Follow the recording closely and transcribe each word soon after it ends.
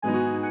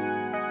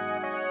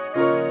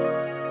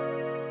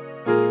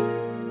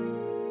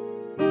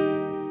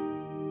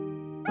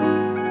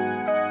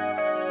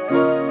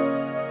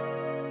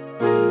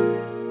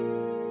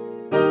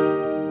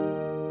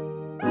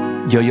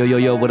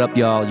Yo, what up,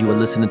 y'all? You are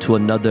listening to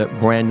another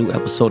brand new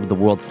episode of the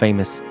world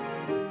famous,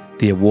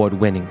 the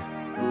award-winning,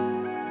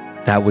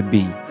 that would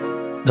be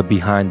the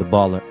Behind the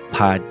Baller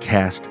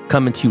podcast,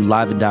 coming to you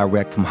live and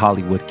direct from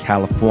Hollywood,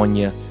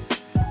 California,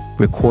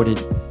 recorded,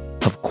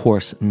 of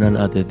course, none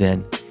other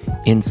than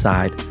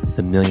inside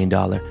the $1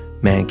 Million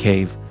Man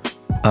Cave.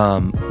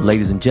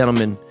 Ladies and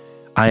gentlemen,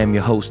 I am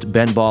your host,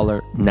 Ben Baller,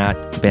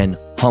 not Ben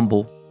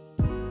Humble,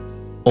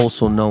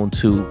 also known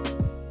to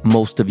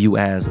most of you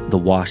as the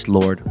Wash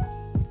Lord,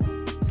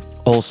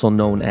 also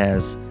known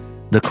as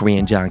the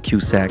Korean John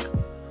Cusack,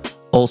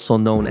 also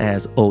known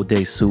as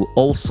Odesu,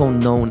 also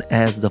known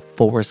as the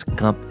Forrest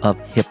Gump of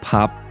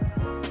hip-hop,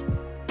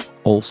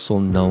 also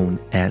known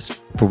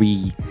as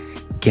Free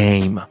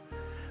Game.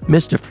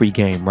 Mr. Free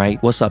Game,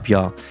 right? What's up,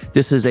 y'all?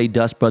 This is a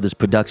Dust Brothers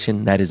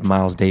production. That is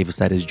Miles Davis.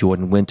 That is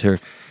Jordan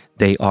Winter.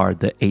 They are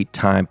the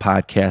 8-time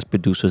podcast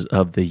producers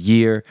of the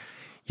year.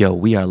 Yo,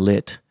 we are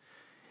lit.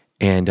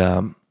 And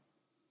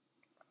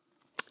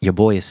your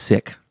boy is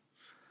sick.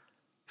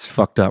 It's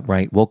fucked up,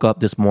 right? Woke up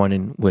this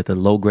morning with a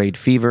low-grade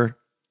fever.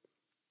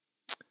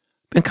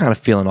 Been kind of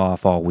feeling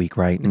off all week,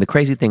 right? And the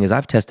crazy thing is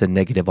I've tested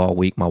negative all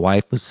week. My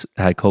wife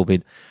had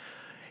COVID.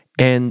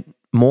 And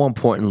more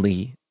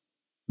importantly,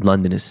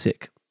 London is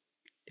sick.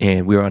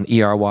 And we were on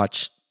ER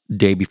watch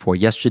day before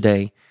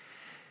yesterday.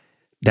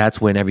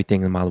 That's when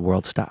everything in my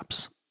world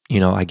stops.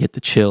 You know, I get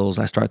the chills.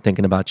 I start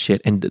thinking about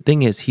shit. And the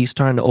thing is, he's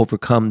starting to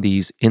overcome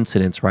these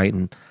incidents, right?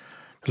 And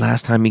the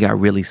last time he got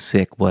really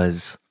sick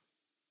was,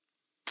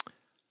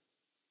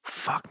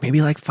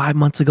 maybe like 5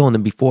 months ago. And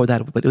then before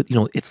that, but you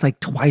know, it's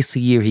like twice a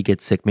year he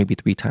gets sick, maybe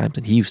 3 times.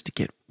 And he used to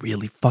get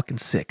really fucking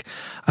sick.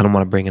 I don't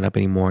want to bring it up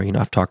anymore. You know,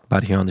 I've talked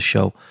about it here on the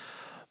show.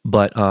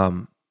 But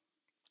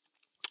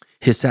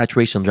his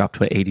saturation dropped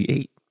to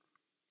 88,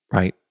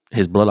 right?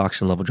 His blood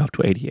oxygen level dropped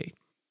to 88.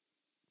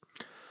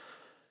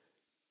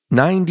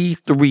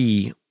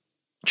 93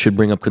 should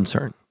bring up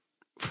concern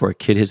for a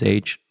kid his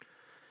age.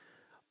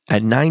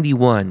 At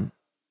 91,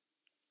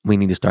 we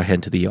need to start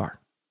heading to the ER,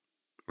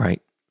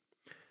 right?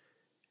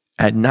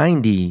 At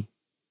 90,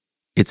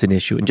 it's an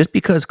issue. And just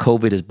because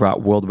COVID has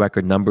brought world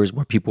record numbers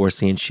where people are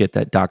seeing shit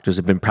that doctors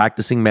have been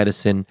practicing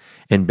medicine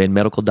and been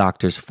medical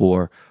doctors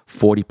for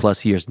 40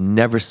 plus years,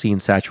 never seen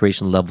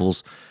saturation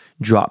levels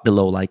drop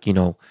below like, you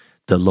know,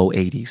 the low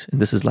 80s. And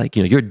this is like,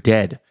 you know, you're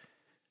dead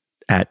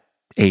at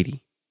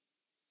 80.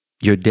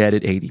 You're dead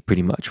at 80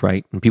 pretty much,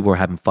 right? And people are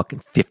having fucking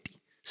 50,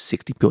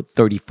 60,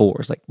 34.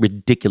 It's like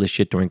ridiculous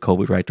shit during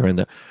COVID, right? During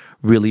the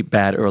really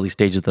bad early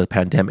stages of the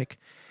pandemic.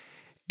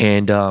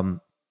 And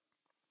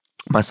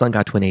my son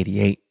got to an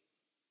 88,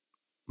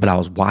 but I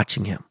was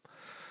watching him.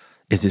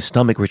 Is his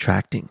stomach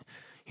retracting?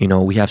 You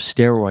know, we have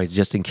steroids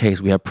just in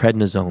case. We have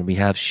prednisone. We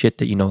have shit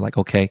that, you know, like,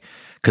 okay,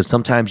 because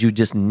sometimes you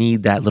just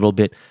need that little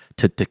bit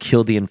to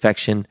kill the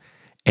infection.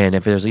 And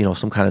if there's, you know,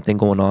 some kind of thing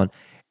going on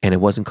and it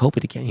wasn't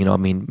COVID again, you know, I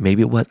mean,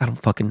 maybe it was, I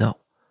don't fucking know.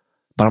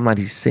 But I'm not,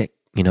 he's sick,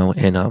 you know,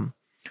 and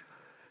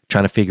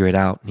trying to figure it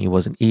out. He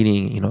wasn't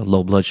eating, you know,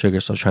 low blood sugar.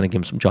 So I was trying to give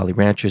him some Jolly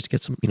Ranchers to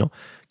get some, you know,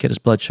 get his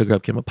blood sugar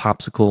up, give him a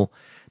popsicle.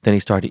 Then he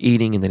started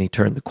eating and then he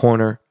turned the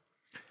corner.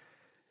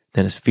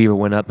 Then his fever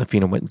went up and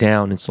fever went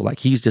down. And so like,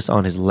 he's just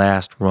on his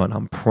last run.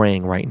 I'm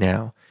praying right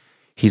now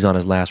he's on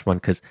his last run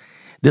because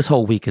this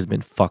whole week has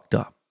been fucked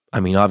up. I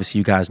mean, obviously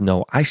you guys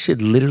know I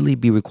should literally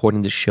be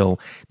recording the show.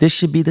 This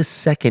should be the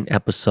second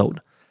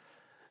episode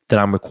that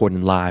I'm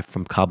recording live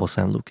from Cabo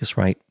San Lucas,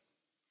 right?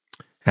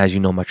 As you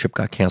know, my trip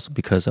got canceled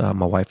because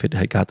my wife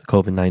had got the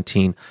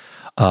COVID-19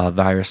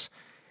 virus.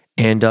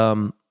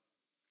 And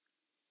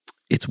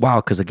it's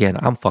wild because, again,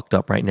 I'm fucked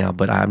up right now,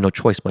 but I have no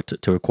choice but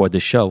to record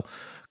this show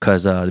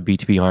because the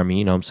BTB Army,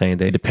 you know what I'm saying,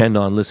 they depend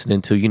on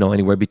listening to, you know,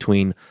 anywhere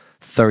between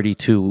 30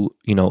 to,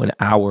 you know, an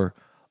hour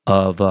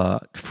of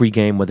Free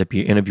Game, whether it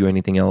be an interview or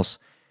anything else.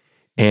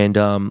 And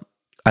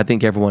I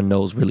think everyone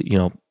knows really, you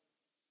know,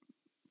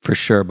 for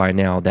sure by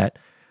now that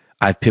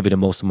I've pivoted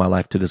most of my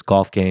life to this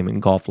golf game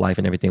and golf life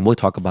and everything. We'll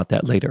talk about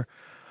that later.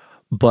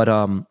 But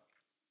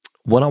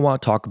what I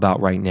want to talk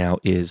about right now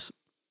is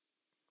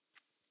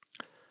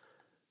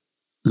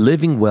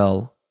living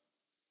well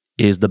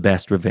is the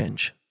best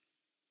revenge.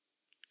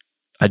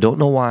 I don't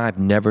know why I've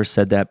never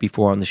said that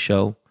before on the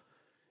show.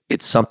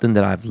 It's something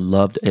that I've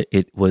loved.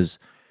 It was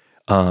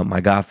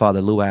my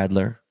godfather, Lou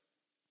Adler,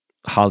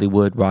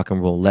 Hollywood rock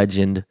and roll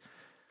legend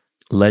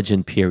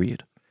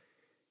period.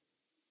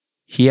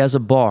 He has a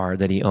bar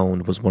that he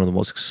owned, was one of the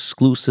most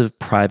exclusive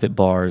private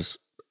bars,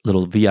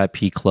 little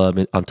VIP club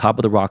on top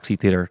of the Roxy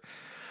Theater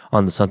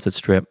on the Sunset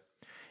Strip.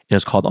 And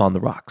it's called On the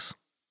Rocks.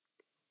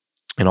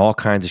 And all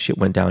kinds of shit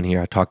went down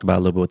here. I talked about it a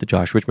little bit with the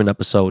Josh Richmond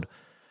episode.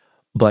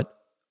 But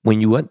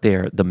when you went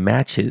there, the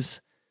matches,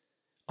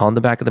 on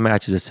the back of the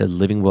matches, it said,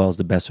 living well is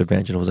the best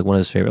revenge. And it was like one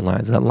of his favorite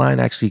lines. That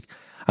line actually,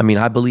 I mean,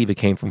 I believe it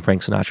came from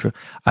Frank Sinatra.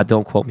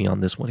 Don't quote me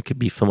on this one. It could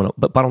be someone else.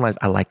 But bottom line is,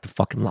 I like the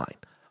fucking line.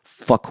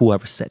 Fuck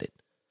whoever said it.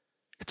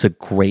 It's a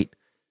great,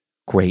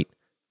 great,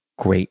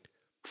 great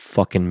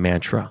fucking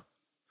mantra.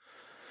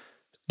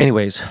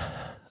 Anyways,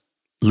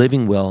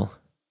 living well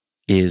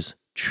is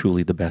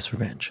truly the best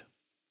revenge.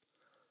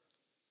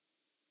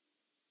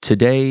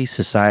 Today,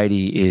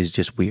 society is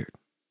just weird.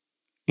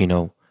 You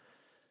know,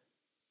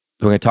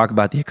 we're going to talk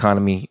about the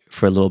economy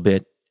for a little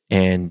bit,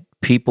 and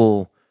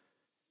people,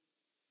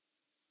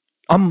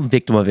 I'm a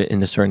victim of it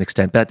in a certain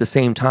extent, but at the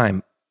same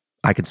time,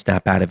 I can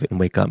snap out of it and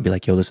wake up and be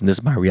like, yo, listen, this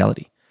is my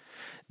reality.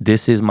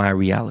 This is my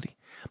reality.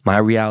 My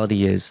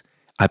reality is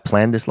I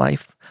planned this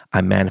life.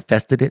 I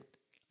manifested it.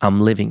 I'm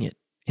living it.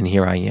 And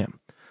here I am.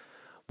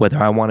 Whether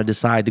I want to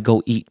decide to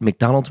go eat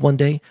McDonald's one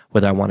day,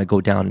 whether I want to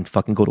go down and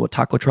fucking go to a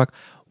taco truck,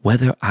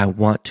 whether I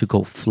want to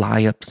go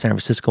fly up San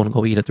Francisco and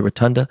go eat at the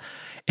Rotunda,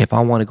 if I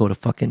want to go to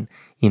fucking,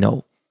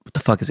 what the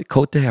fuck is it?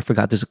 Cote? I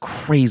forgot. There's a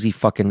crazy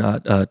fucking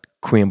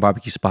Korean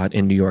barbecue spot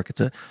in New York. It's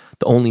the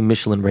only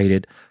Michelin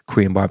rated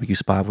Korean barbecue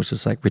spot, which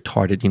is like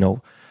retarded,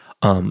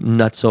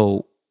 not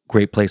so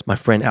great place. My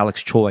friend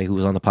Alex Choi, who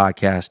was on the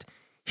podcast,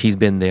 he's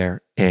been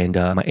there. And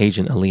my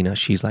agent Alina,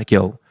 she's like,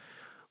 yo,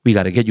 we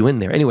got to get you in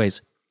there.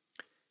 Anyways,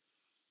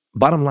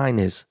 bottom line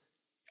is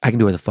I can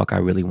do what the fuck I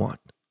really want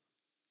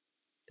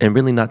and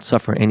really not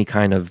suffer any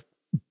kind of,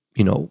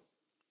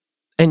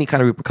 any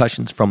kind of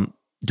repercussions from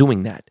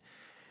doing that.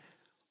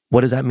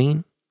 What does that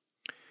mean?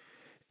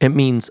 It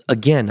means,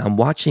 again, I'm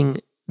watching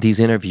these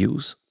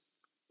interviews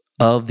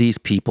of these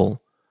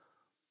people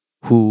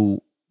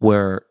who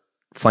were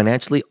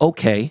financially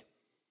okay,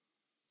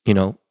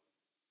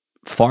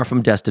 far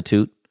from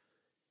destitute,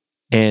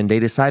 and they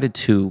decided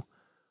to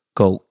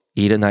go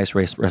eat at nice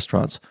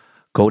restaurants,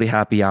 go to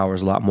happy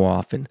hours a lot more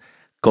often,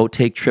 go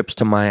take trips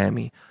to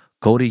Miami,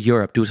 go to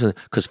Europe, do something,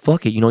 because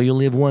fuck it, you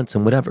live once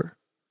and whatever.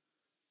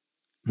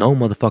 No,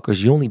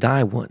 motherfuckers, you only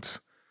die once.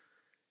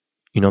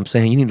 You know what I'm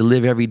saying? You need to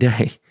live every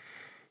day,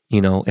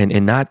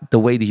 and not the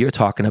way that you're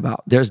talking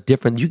about. There's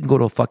different, you can go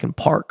to a fucking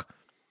park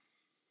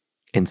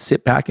and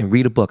sit back and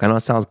read a book. I know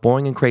it sounds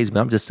boring and crazy, but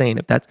I'm just saying,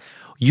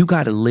 you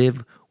got to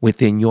live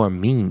within your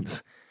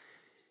means.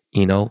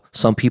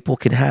 Some people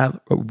can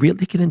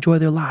they can enjoy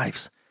their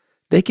lives.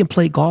 They can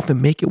play golf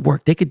and make it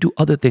work. They could do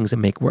other things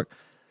and make it work.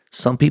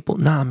 Some people,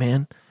 nah,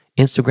 man.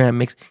 Instagram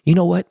makes, you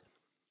know what?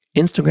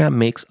 Instagram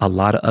makes a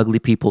lot of ugly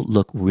people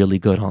look really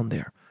good on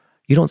there.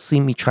 You don't see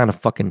me trying to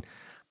fucking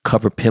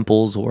cover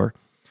pimples or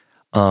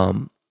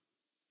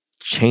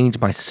change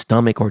my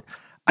stomach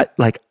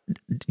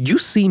you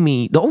see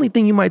me. The only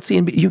thing you might see,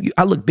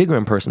 I look bigger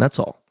in person. That's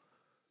all.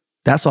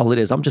 That's all it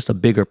is. I'm just a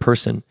bigger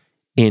person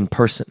in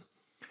person.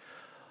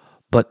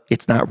 But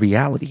it's not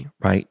reality,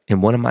 right?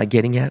 And what am I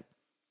getting at?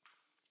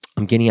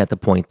 I'm getting at the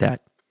point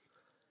that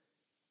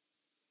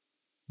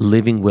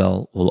living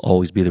well will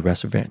always be the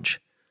best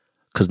revenge.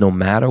 Because no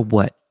matter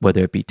what,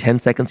 whether it be 10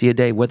 seconds of your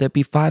day, whether it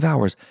be 5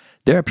 hours,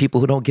 there are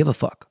people who don't give a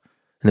fuck.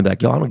 And they're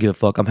like, yo, I don't give a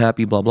fuck. I'm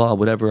happy, blah, blah,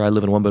 whatever. I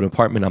live in a one-bedroom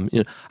apartment.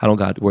 I don't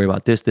got to worry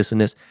about this,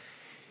 and this.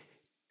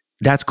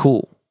 That's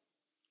cool.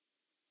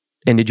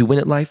 And did you win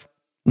at life?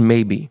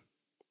 Maybe.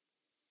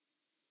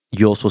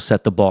 You also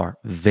set the bar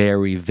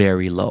very,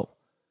 very low.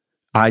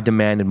 I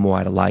demanded more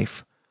out of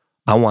life.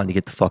 I wanted to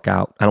get the fuck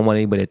out. I don't want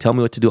anybody to tell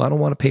me what to do. I don't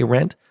want to pay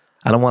rent.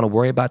 I don't want to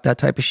worry about that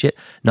type of shit.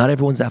 Not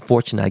everyone's that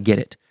fortunate. I get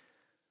it.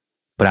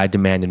 But I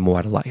demanded more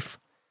out of life.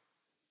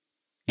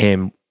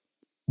 And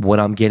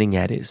what I'm getting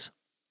at is,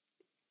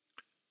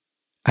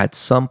 at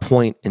some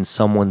point in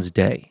someone's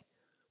day,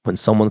 when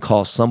someone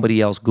calls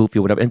somebody else goofy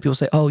or whatever, and people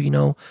say,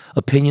 oh,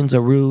 opinions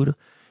are rude,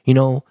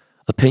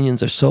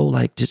 opinions are so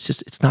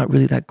it's not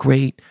really that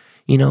great,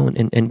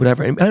 and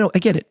whatever. And I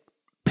get it.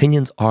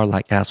 Opinions are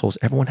like assholes.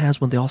 Everyone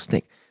has one. They all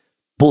stink.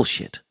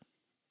 Bullshit.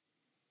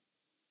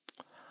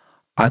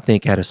 I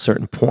think at a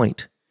certain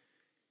point,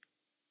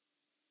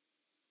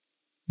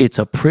 it's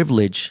a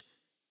privilege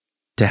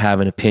to have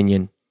an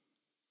opinion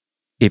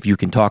if you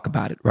can talk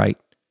about it, right?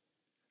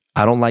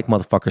 I don't like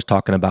motherfuckers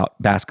talking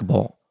about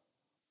basketball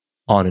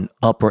on an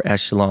upper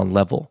echelon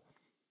level.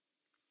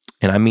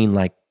 And I mean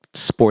like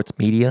sports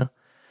media.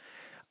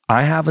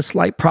 I have a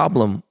slight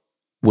problem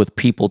with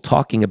people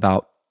talking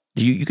about,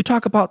 you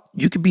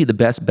could be the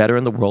best bettor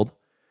in the world.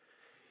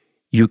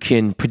 You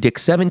can predict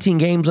 17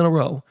 games in a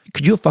row.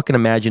 Could you fucking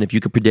imagine if you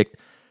could predict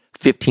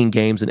 15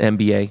 games in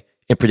NBA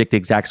and predict the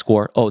exact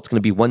score? Oh, it's going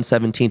to be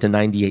 117 to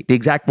 98. The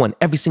exact one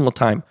every single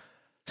time.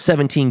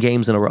 17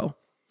 games in a row.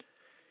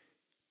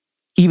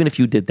 Even if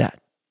you did that,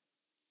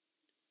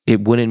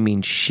 it wouldn't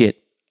mean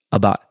shit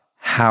about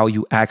how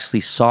you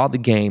actually saw the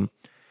game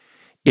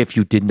if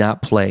you did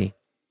not play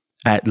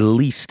at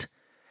least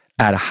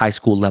at a high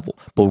school level.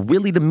 But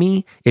really, to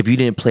me, if you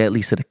didn't play at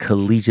least at a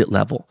collegiate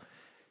level.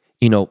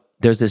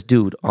 There's this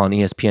dude on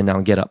ESPN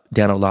now, Get Up,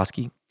 Dan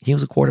Orlovsky. He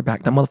was a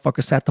quarterback. That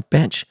motherfucker sat the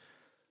bench.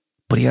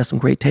 But he has some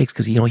great takes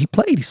because, he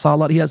played. He saw a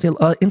lot. He has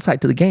insight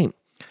to the game.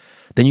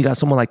 Then you got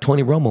someone like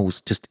Tony Romo,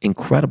 who's just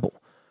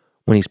incredible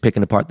when he's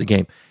picking apart the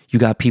game. You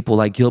got people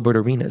like Gilbert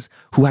Arenas,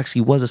 who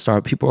actually was a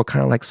star. People are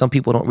kind of like, some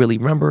people don't really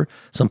remember.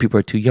 Some people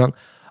are too young.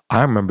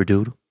 I remember,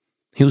 dude.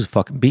 He was a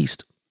fucking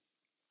beast.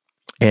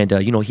 And,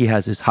 he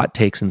has his hot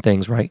takes and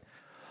things, right?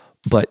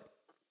 But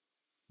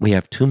we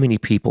have too many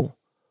people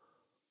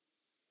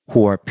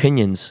whose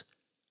opinions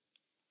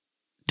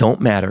don't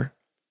matter.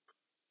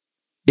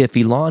 If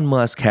Elon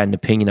Musk had an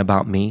opinion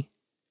about me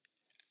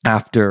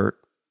after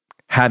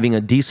having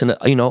a decent,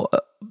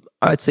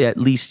 I'd say at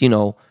least, I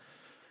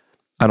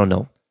don't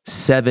know,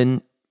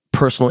 7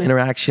 personal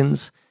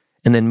interactions,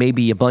 and then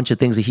maybe a bunch of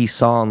things that he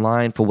saw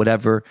online for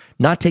whatever,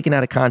 not taken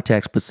out of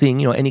context, but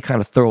seeing, any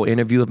kind of thorough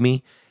interview of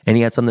me, and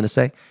he had something to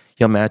say,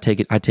 yo, man, I take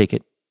it.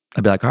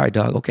 I'd be like, all right,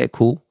 dog, okay,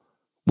 cool.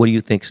 What do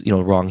you think's,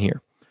 wrong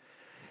here?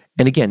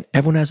 And again,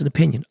 everyone has an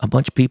opinion. A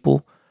bunch of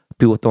people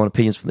throwing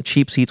opinions from the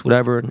cheap seats,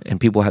 whatever, and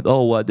people have,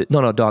 no,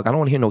 dog, I don't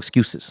want to hear no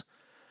excuses.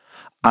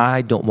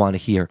 I don't want to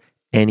hear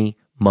any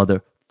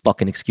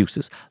motherfucking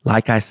excuses.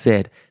 Like I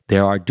said,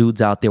 there are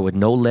dudes out there with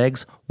no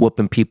legs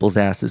whooping people's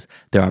asses.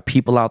 There are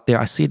people out there.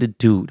 I see the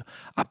dude.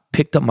 I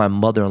picked up my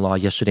mother-in-law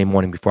yesterday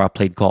morning before I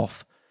played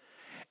golf,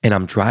 and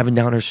I'm driving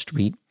down her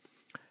street,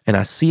 and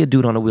I see a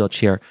dude on a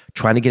wheelchair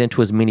trying to get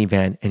into his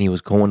minivan, and he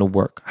was going to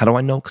work. How do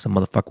I know? Because the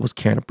motherfucker was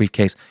carrying a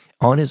briefcase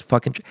on his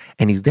fucking,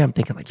 and he's there. I'm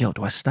thinking like, yo,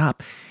 do I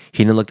stop?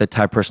 He didn't look the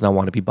type of person I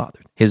want to be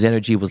bothered. His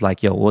energy was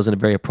like, yo, it wasn't a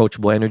very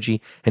approachable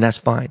energy, and that's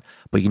fine.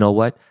 But you know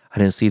what? I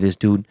didn't see this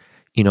dude.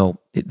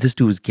 This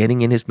dude was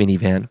getting in his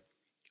minivan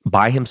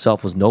by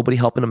himself, was nobody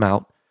helping him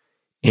out,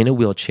 in a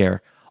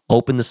wheelchair,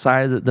 opened the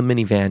side of the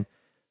minivan,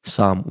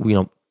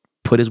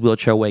 put his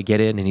wheelchair away,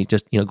 get in, and he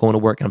just, going to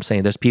work. And I'm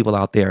saying there's people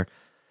out there,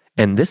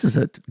 and this is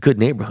a good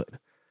neighborhood.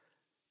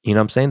 You know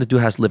what I'm saying? The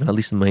dude has to live in at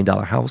least $1 million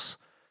house.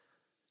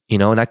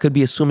 And I could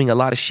be assuming a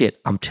lot of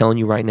shit. I'm telling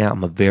you right now,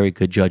 I'm a very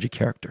good judge of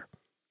character.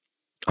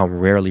 I'm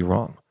rarely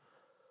wrong.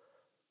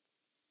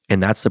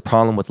 And that's the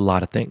problem with a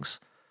lot of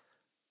things.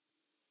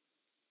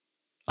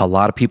 A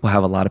lot of people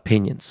have a lot of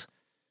opinions.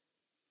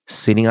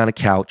 Sitting on a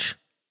couch,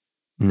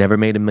 never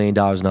made $1 million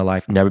in their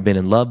life, never been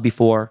in love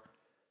before,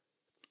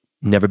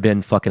 never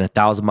been fucking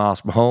 1,000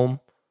 miles from home.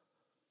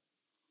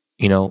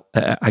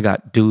 I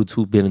got dudes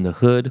who've been in the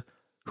hood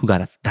who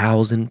got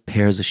 1,000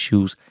 pairs of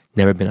shoes,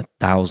 never been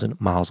 1,000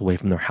 miles away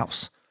from their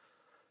house.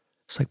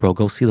 It's like, bro,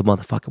 go see the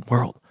motherfucking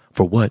world.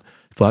 For what?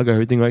 If I got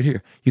everything right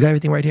here. You got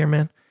everything right here,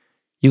 man?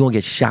 You're going to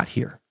get shot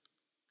here.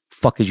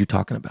 Fuck is you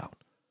talking about?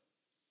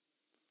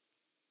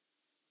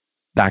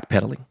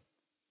 Backpedaling.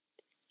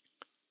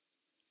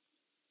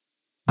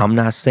 I'm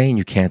not saying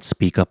you can't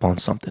speak up on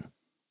something.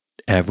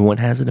 Everyone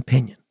has an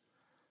opinion.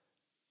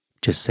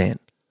 Just saying,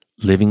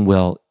 living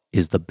well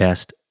is the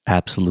best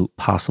absolute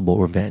possible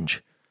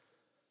revenge.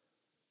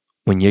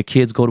 When your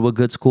kids go to a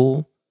good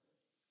school,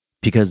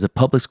 because the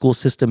public school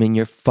system in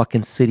your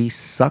fucking city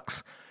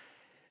sucks,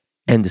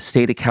 and the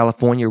state of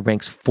California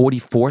ranks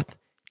 44th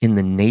in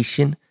the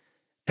nation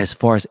as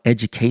far as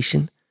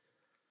education,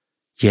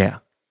 yeah,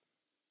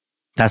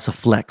 that's a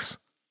flex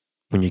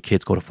when your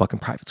kids go to fucking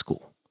private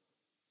school.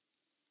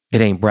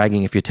 It ain't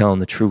bragging if you're telling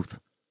the truth.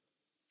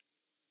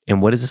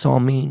 And what does this all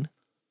mean?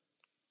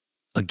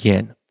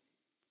 Again,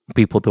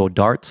 people throw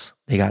darts.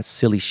 They got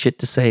silly shit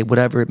to say,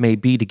 whatever it may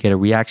be, to get a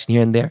reaction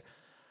here and there.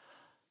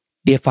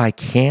 If I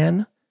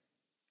can,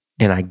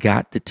 and I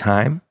got the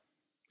time,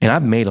 and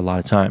I've made a lot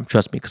of time,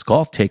 trust me, because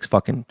golf takes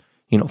fucking,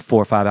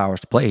 4 or 5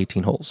 hours to play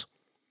 18 holes.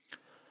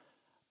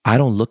 I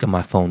don't look at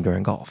my phone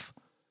during golf.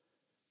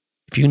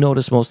 If you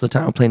notice, most of the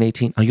time I'm playing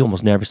 18, you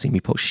almost never see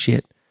me post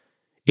shit.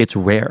 It's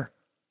rare.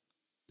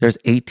 There's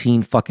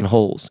 18 fucking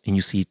holes, and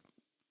you see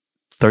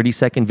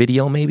 30-second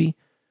video maybe.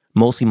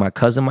 Mostly my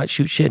cousin might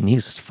shoot shit, and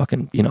he's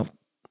fucking,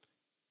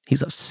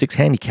 he's a 6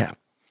 handicap.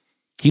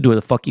 He do what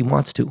the fuck he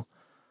wants to.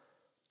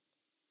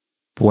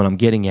 But what I'm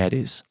getting at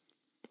is,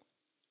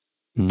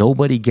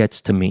 nobody gets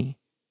to me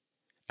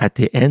at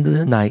the end of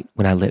the night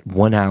when I let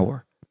 1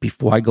 hour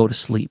before I go to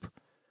sleep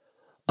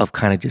of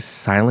kind of just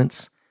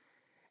silence,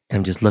 and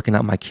I'm just looking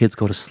at my kids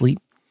go to sleep,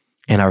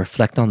 and I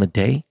reflect on the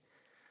day.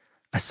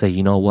 I say,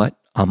 you know what?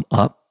 I'm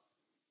up.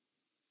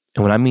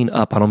 And when I mean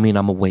up, I don't mean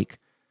I'm awake.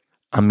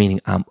 I'm meaning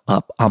I'm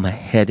up. I'm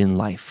ahead in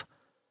life.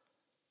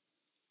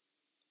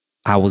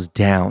 I was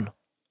down.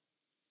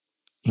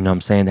 You know what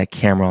I'm saying? That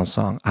Cameron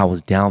song. I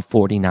was down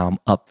 40, now I'm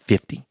up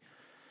 50.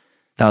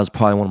 That was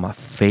probably one of my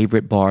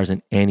favorite bars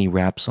in any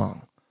rap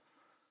song.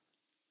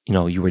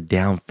 You were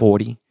down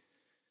 40. Can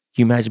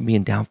you imagine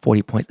being down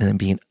 40 points and then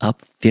being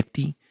up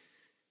 50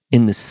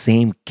 in the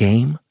same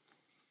game?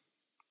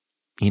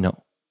 We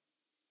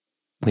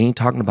ain't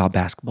talking about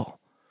basketball.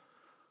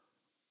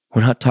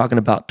 We're not talking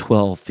about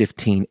 12,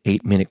 15,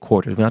 8-minute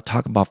quarters. We're not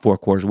talking about 4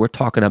 quarters. We're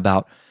talking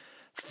about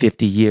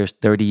 50 years,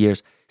 30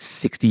 years,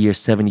 60 years,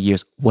 70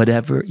 years,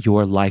 whatever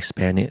your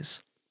lifespan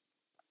is.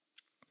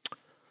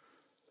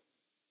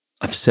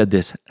 I've said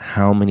this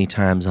how many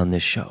times on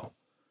this show?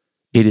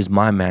 It is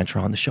my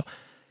mantra on the show.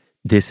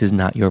 This is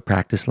not your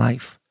practice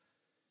life.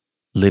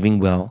 Living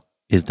well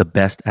is the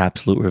best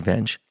absolute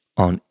revenge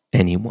on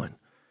anyone.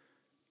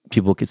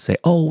 People could say,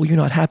 oh, well, you're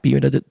not happy.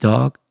 You're the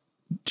dog.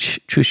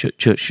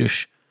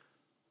 Shush.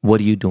 What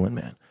are you doing,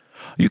 man?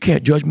 You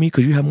can't judge me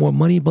because you have more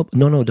money. But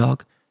no,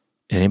 dog.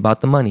 It ain't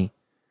about the money.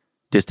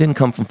 This didn't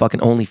come from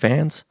fucking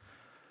OnlyFans,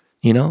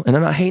 And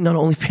I'm not hating on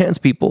OnlyFans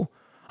people.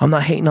 I'm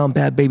not hating on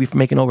Bad Baby for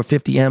making over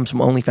 50 M's from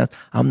OnlyFans.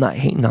 I'm not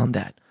hating on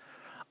that.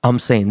 I'm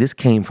saying this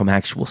came from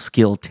actual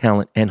skill,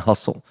 talent, and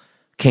hustle.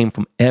 Came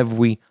from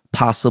every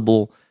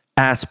possible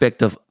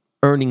aspect of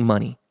earning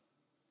money.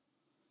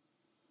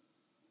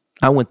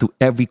 I went through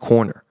every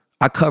corner.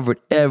 I covered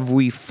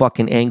every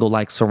fucking angle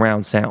like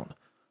surround sound.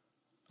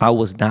 I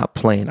was not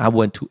playing. I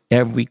went to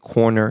every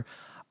corner.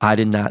 I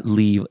did not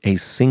leave a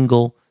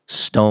single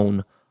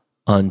stone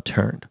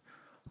unturned.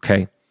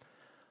 Okay?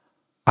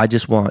 I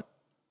just want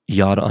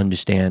y'all to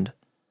understand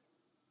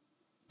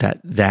that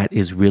that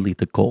is really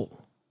the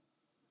goal.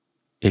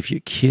 If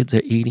your kids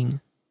are eating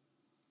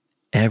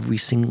every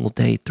single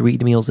day, 3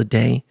 meals a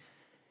day,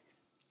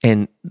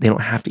 and they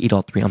don't have to eat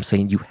all 3, I'm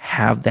saying you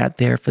have that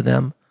there for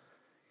them,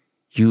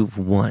 you've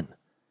won.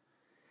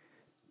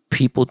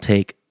 People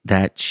take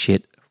that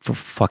shit for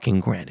fucking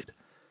granted.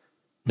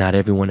 Not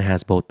everyone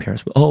has both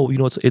parents. But, oh,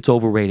 it's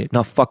overrated.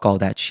 No, fuck all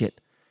that shit.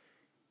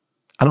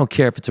 I don't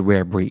care if it's a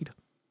rare breed.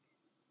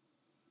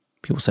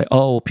 People say,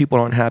 oh, people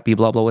aren't happy,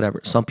 blah, blah,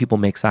 whatever. Some people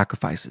make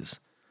sacrifices.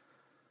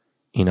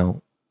 I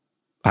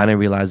didn't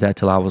realize that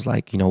till I was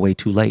like, way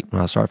too late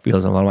when I started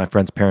feeling a lot of my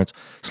friends' parents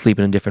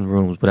sleeping in different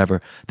rooms,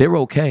 whatever. They were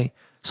okay.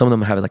 Some of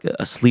them have like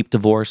a sleep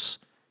divorce.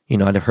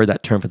 I'd heard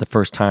that term for the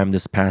first time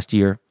this past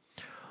year,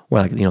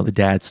 where like, the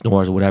dad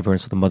snores or whatever, and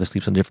so the mother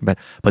sleeps in a different bed.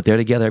 But they're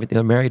together, everything,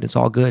 they're married, it's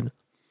all good.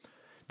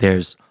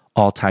 There's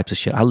all types of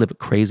shit. I live a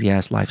crazy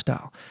ass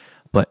lifestyle,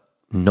 but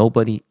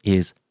nobody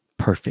is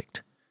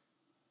perfect,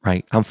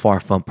 right? I'm far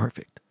from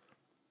perfect.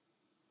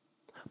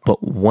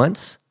 But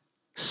once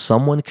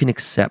someone can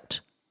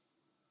accept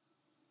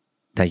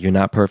that you're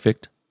not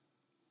perfect,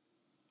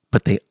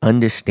 but they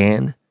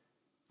understand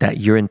that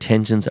your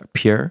intentions are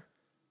pure,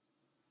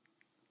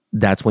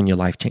 that's when your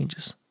life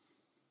changes,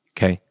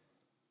 okay?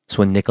 So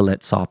when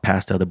Nicolette saw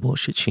past the other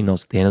bullshit, she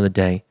knows at the end of the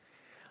day,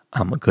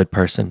 I'm a good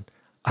person.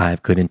 I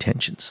have good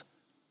intentions.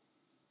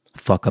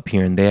 Fuck up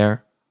here and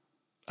there.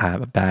 I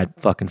have a bad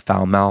fucking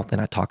foul mouth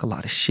and I talk a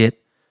lot of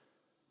shit.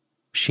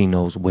 She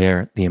knows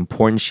where the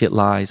important shit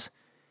lies,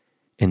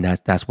 and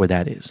that's where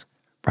that is,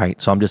 right?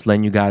 So I'm just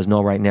letting you guys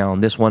know right now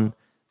on this one,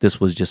 this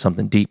was just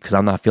something deep because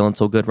I'm not feeling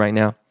so good right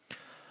now.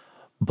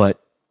 But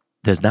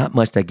there's not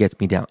much that gets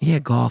me down. Yeah,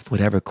 golf,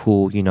 whatever,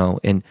 cool,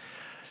 and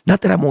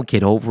not that I won't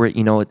get over it.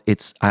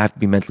 I have to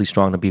be mentally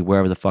strong to be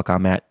wherever the fuck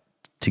I'm at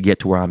to get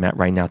to where I'm at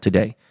right now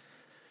today,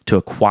 to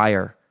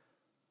acquire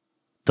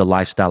the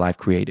lifestyle I've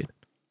created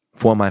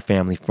for my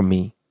family, for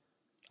me.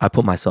 I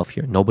put myself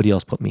here. Nobody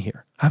else put me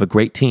here. I have a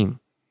great team.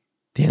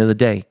 At the end of the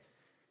day,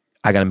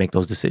 I got to make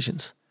those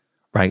decisions,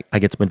 right? I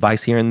get some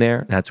advice here and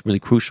there. That's really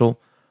crucial.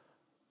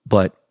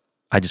 But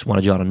I just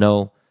wanted y'all to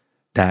know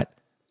that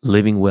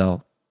living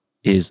well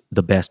is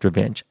the best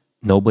revenge.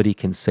 Nobody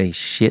can say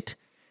shit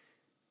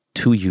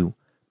to you,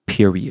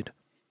 period.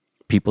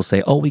 People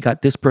say, oh, we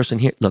got this person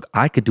here. Look,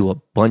 I could do a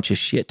bunch of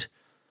shit.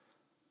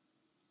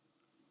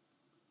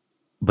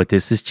 But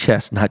this is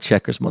chess, not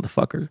checkers,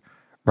 motherfucker,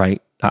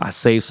 right? I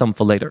save some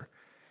for later.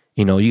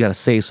 You got to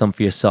save some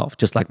for yourself.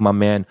 Just like my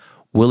man,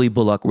 Willie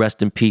Bullock,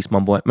 rest in peace, my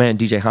boy. Man,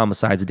 DJ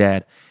Homicide's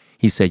dad,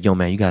 he said, yo,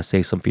 man, you got to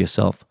save some for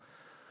yourself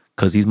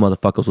because these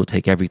motherfuckers will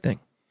take everything.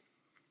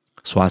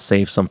 So I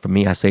save some for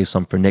me. I save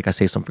some for Nick. I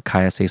save some for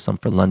Kai. I save some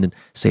for London.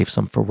 Save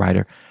some for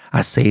Ryder.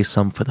 I save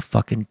some for the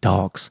fucking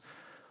dogs,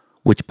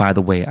 which, by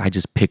the way, I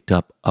just picked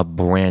up a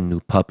brand new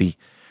puppy.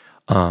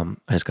 I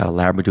just got a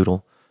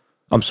Labradoodle.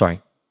 I'm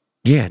sorry.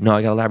 Yeah, no,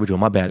 I got a Labradoodle.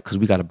 My bad, because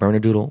we got a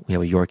Bernedoodle. We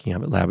have a Yorkie. I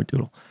have a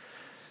Labradoodle.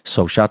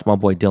 So shout out to my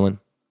boy Dylan.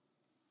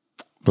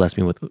 Blessed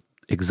me with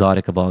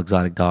exotic of all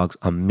exotic dogs,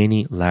 a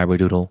mini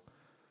Labradoodle.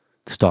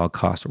 This dog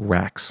costs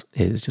racks.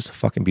 It is just a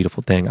fucking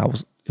beautiful thing.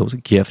 It was a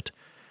gift.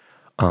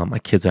 My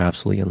kids are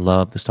absolutely in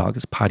love. This dog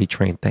is potty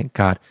trained, thank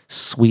God.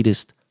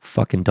 Sweetest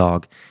fucking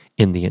dog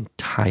in the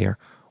entire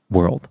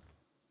world.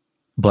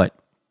 But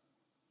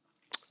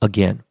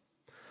again,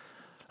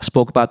 I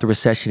spoke about the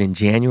recession in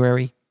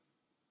January.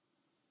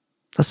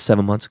 That's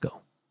 7 months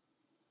ago,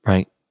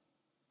 right?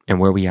 And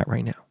where are we at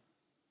right now?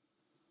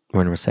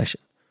 We're in a recession.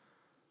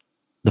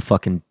 The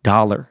fucking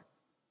dollar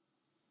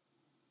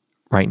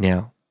right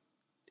now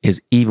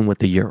is even with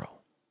the euro,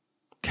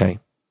 okay?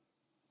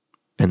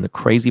 And the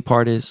crazy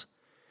part is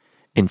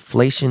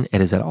inflation, it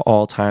is at an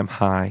all-time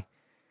high,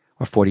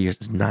 or 40 years,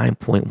 is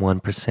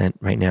 9.1%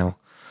 right now.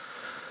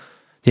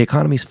 The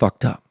economy's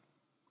fucked up.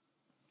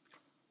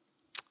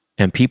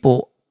 And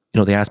people,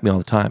 they ask me all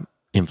the time,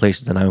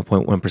 inflation's at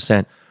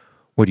 9.1%.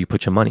 Where do you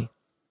put your money?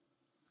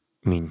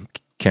 I mean,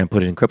 can't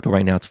put it in crypto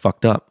right now. It's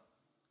fucked up,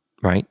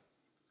 right?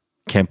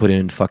 Can't put it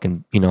in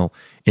fucking,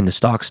 in the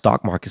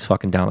stock market's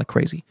fucking down like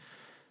crazy.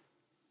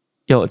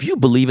 If you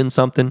believe in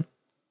something,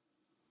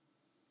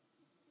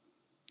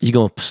 you're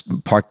going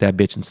to park that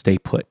bitch and stay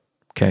put,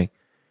 okay?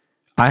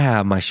 I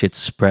have my shit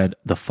spread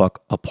the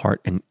fuck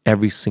apart in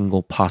every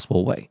single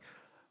possible way.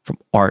 From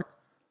art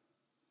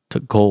to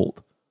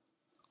gold,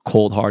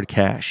 cold hard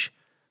cash,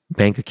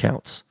 bank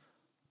accounts,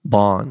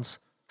 bonds,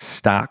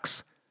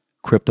 stocks,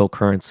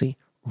 cryptocurrency,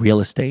 real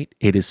estate.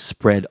 It is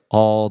spread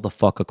all the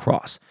fuck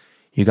across.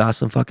 You got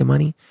some fucking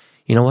money?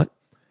 You know what?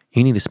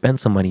 You need to spend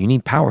some money. You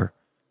need power.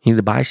 You need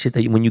to buy shit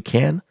that when you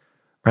can,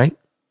 right?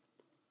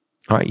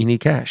 All right, you need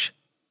cash.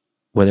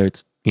 Whether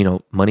it's,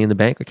 money in the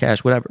bank or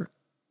cash, whatever.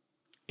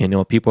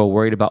 People are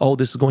worried about, oh,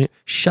 this is going,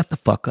 shut the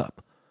fuck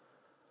up.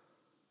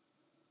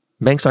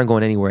 Banks aren't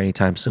going anywhere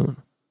anytime soon.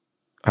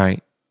 All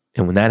right.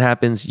 And when that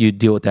happens, you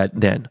deal with that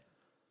then.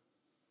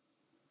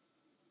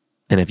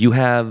 And if you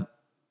have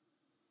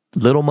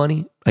little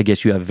money, I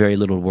guess you have very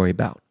little to worry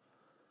about.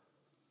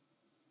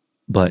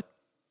 But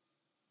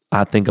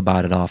I think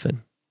about it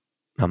often.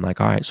 I'm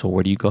like, all right, so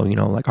where do you go?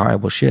 Like, all right,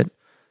 well, shit,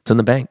 it's in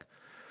the bank.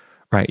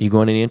 Right? You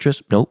going any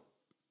interest? Nope.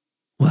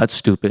 Well, that's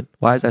stupid.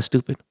 Why is that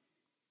stupid?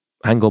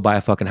 I can go buy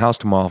a fucking house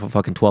tomorrow for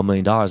fucking $12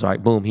 million. All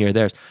right, boom, here,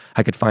 there's.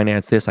 I could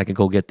finance this. I could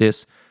go get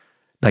this.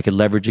 I could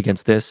leverage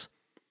against this.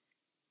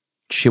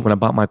 Shit, when I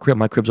bought my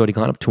crib's already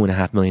gone up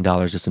 $2.5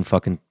 million just in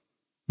fucking,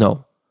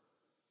 no.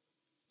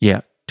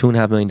 Yeah,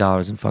 $2.5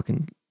 million in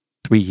fucking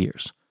 3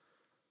 years.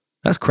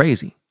 That's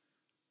crazy,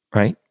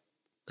 right?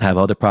 Have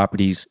other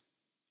properties.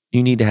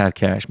 You need to have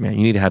cash, man.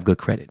 You need to have good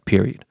credit,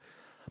 period.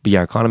 But yeah,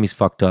 our economy's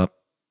fucked up.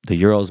 The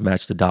euros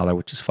match the dollar,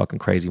 which is fucking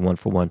crazy, 1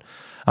 for 1.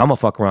 I'm gonna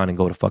fuck around and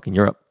go to fucking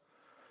Europe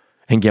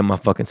and get my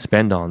fucking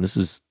spend on. This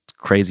is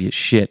crazy as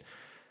shit.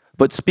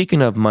 But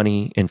speaking of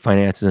money and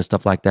finances and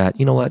stuff like that,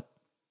 you know what?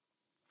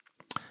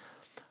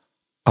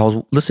 I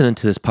was listening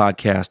to this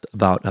podcast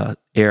about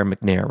Air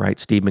McNair, right?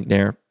 Steve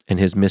McNair and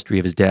his mystery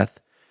of his death.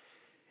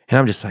 And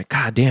I'm just like,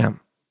 God damn.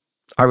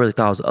 I really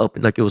thought it was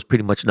open. Like, it was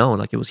pretty much known.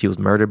 Like, he was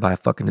murdered by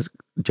his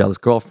jealous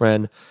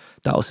girlfriend.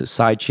 That was his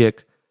side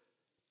chick.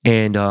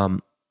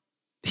 And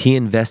he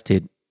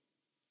invested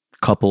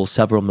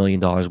several $1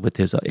 million with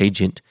his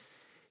agent,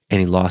 and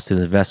he lost his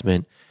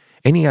investment.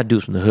 And he had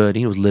dudes from the hood.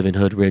 He was living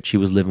hood rich. He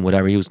was living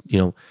whatever. He was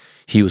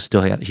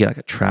still, he had like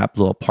a trap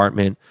little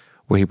apartment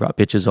where he brought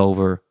bitches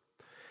over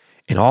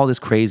and all this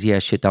crazy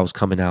ass shit that was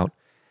coming out.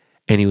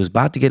 And he was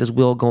about to get his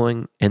will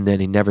going, and then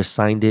he never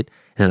signed it.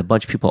 And then a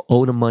bunch of people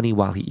owed him money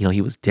while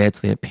he was dead,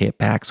 so they didn't pay it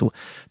back. So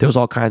there was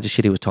all kinds of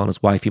shit. He was telling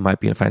his wife he might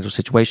be in a financial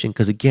situation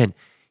because, again,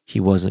 he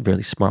wasn't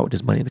really smart with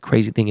his money. And the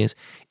crazy thing is,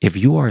 if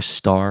you are a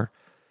star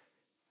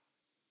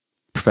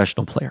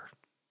professional player,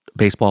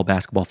 baseball,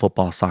 basketball,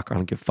 football, soccer, I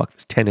don't give a fuck if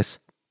it's tennis,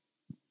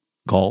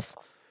 golf,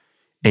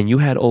 and you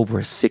had over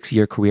a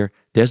 6-year career,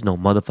 there's no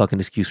motherfucking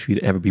excuse for you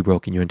to ever be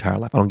broke in your entire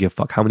life. I don't give a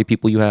fuck how many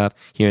people you have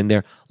here and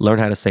there. Learn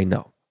how to say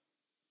no.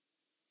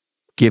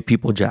 Give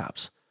people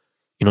jobs.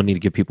 You don't need to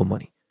give people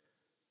money.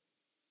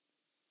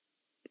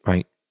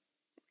 Right?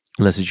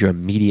 Unless it's your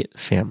immediate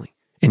family.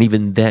 And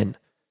even then,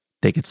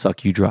 they could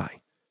suck you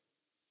dry.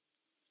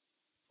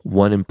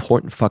 One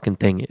important fucking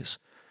thing is,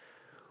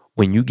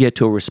 when you get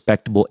to a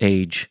respectable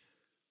age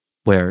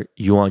where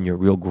you're on your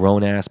real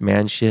grown-ass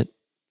man shit,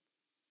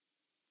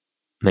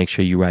 make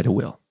sure you write a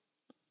will.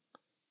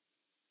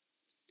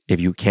 If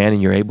you can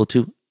and you're able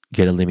to,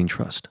 get a living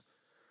trust.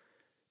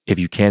 If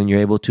you can and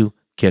you're able to,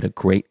 get a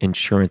great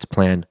insurance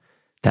plan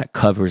that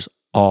covers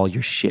all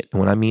your shit. And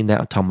when I mean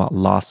that, I'm talking about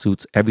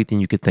lawsuits, everything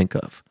you could think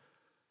of,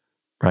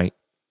 right?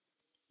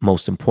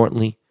 Most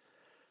importantly,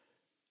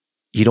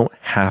 you don't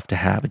have to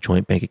have a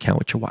joint bank account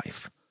with your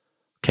wife,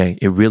 okay?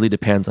 It really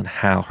depends on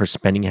how her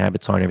spending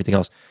habits are and everything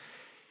else.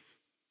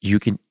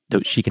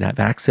 She can have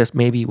access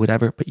maybe,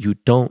 whatever, but you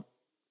don't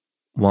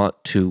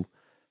want to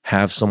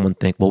have someone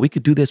think, well, we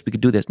could do this.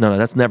 No,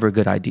 that's never a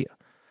good idea.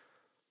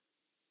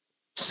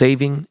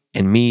 Saving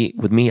and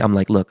with me, I'm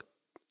like, look,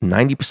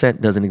 90%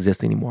 doesn't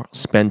exist anymore. I'll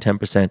spend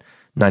 10%,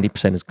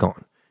 90% is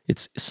gone.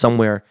 It's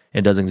somewhere,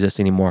 it doesn't exist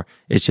anymore.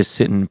 It's just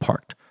sitting and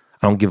parked.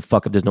 I don't give a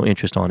fuck if there's no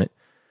interest on it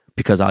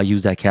because I'll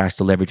use that cash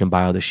to leverage and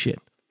buy all this shit.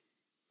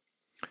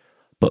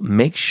 But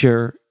make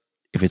sure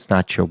if it's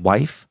not your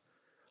wife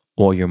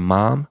or your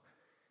mom,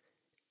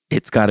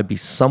 it's got to be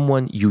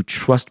someone you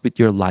trust with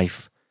your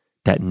life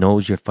that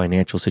knows your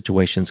financial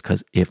situations,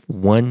 because if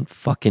one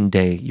fucking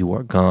day you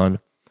are gone,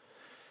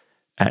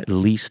 at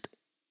least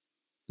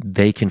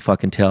they can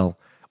fucking tell,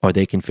 or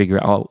they can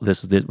figure out,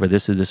 this is this, where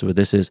this is this, where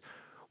this is.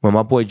 When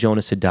my boy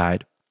Jonas had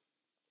died,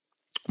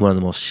 one of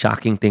the most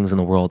shocking things in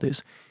the world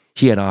is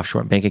he had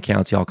offshore bank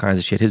accounts, all kinds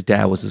of shit. His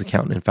dad was his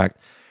accountant. In fact,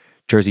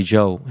 Jersey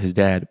Joe, his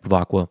dad,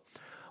 Bavacqua,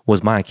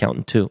 was my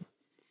accountant too.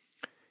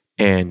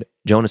 And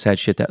Jonas had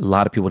shit that a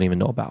lot of people didn't even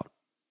know about.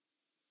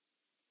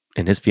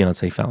 And his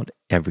fiance found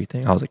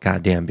everything. I was like,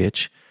 God damn,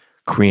 bitch.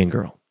 Korean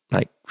girl.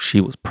 Like, she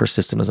was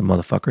persistent as a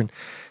motherfucker. And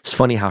it's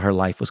funny how her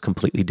life was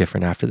completely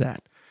different after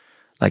that.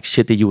 Like,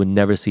 shit that you would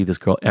never see this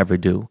girl ever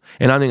do.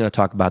 And I'm not going to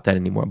talk about that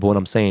anymore. But what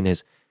I'm saying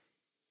is,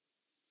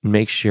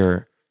 make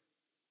sure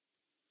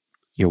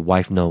your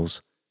wife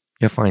knows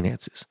your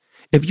finances.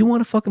 If you want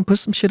to fucking put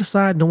some shit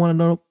aside, don't want to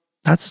know,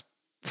 that's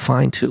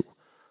fine too.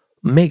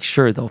 Make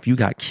sure, though, if you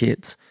got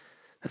kids,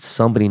 that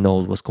somebody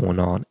knows what's going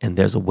on and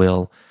there's a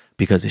will,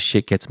 because if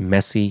shit gets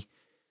messy,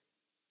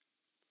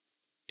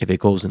 if it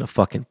goes into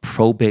fucking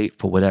probate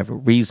for whatever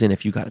reason,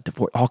 if you got a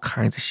divorce, all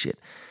kinds of shit,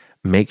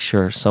 make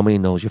sure somebody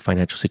knows your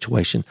financial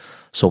situation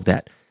so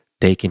that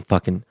they can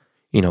fucking,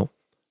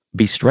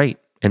 be straight.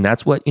 And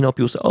that's what,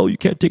 people say, oh, you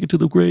can't take it to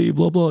the grave,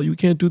 blah, blah, you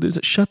can't do this.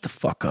 Shut the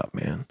fuck up,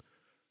 man.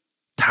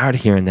 Tired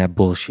of hearing that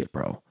bullshit,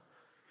 bro.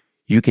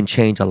 You can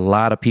change a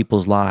lot of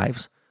people's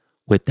lives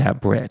with that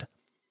bread.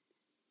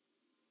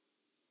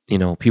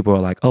 People are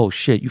like, oh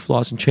shit, you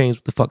floss and change,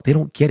 what the fuck? They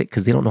don't get it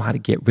because they don't know how to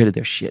get rid of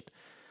their shit,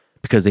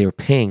 because they were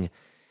paying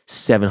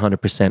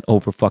 700%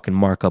 over fucking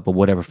markup or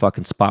whatever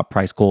fucking spot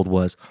price gold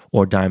was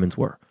or diamonds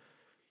were.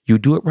 You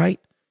do it right,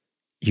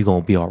 you're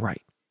going to be all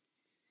right.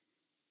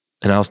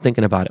 And I was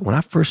thinking about it. When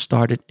I first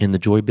started in the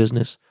jewelry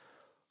business,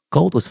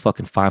 gold was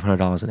fucking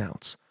 $500 an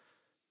ounce.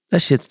 That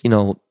shit's,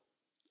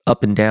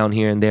 up and down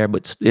here and there,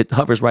 but it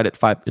hovers right at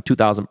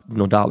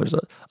 $2,000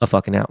 a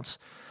fucking ounce.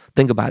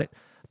 Think about it.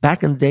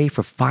 Back in the day,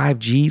 for 5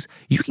 G's,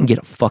 you can get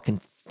a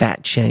fucking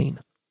fat chain.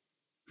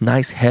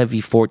 Nice,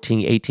 heavy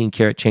 14, 18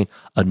 karat chain.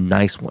 A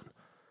nice one.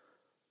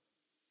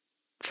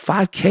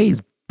 5K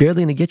is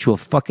barely going to get you a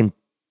fucking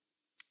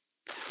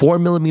 4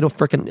 millimeter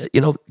freaking,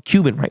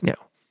 Cuban right now.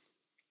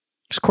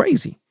 It's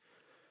crazy.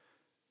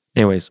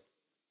 Anyways,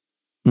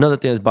 another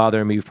thing that's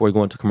bothering me before we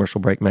go into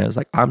commercial break, man, is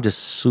like I'm just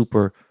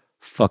super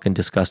fucking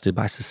disgusted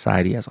by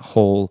society as a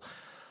whole.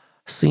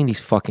 I've seen these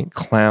fucking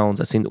clowns.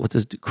 I've seen what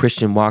this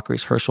Christian Walker,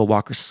 he's Herschel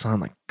Walker's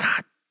son. Like,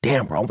 God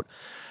damn, bro.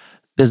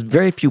 There's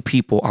very few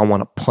people I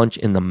want to punch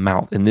in the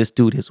mouth. And this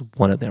dude is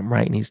one of them,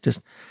 right? And he's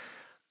just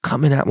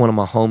coming at one of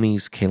my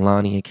homies,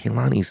 Kaylani. And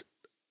Kaylani's,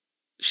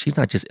 she's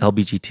not just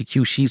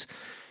LGBTQ.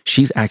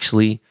 She's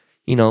actually,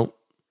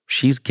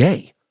 she's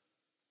gay.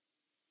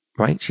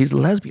 Right? She's a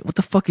lesbian. What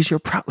the fuck is your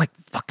problem? Like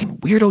fucking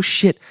weirdo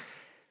shit.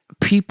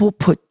 People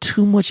put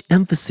too much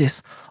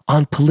emphasis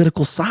on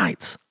political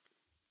sides.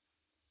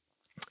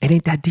 It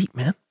ain't that deep,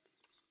 man.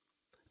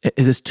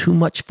 There's too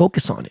much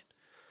focus on it.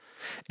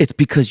 It's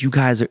because you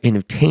guys are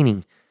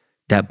entertaining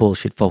that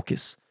bullshit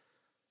focus.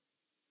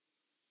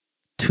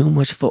 Too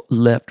much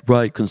left,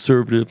 right,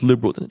 conservative,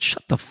 liberal.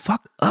 Shut the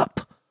fuck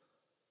up.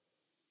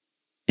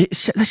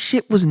 That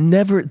shit was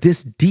never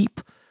this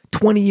deep.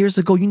 20 years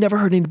ago, you never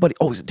heard anybody,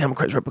 he's a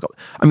Democrat, he's a Republican.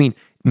 I mean,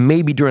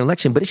 maybe during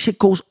election, but this shit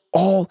goes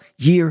all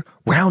year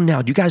round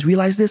now. Do you guys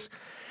realize this?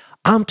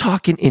 I'm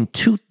talking in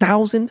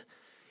 2000,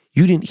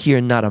 you didn't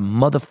hear not a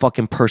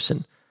motherfucking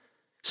person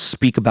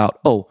speak about,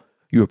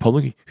 you're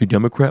Republican, you're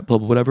Democrat, blah,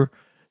 blah, whatever.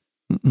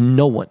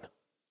 No one.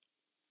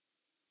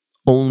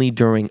 Only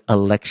during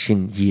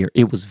election year.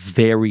 It was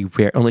very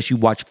rare, unless you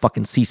watch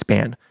fucking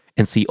C-SPAN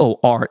and see,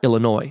 R,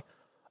 Illinois.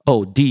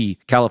 D,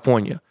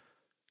 California.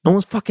 No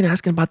one's fucking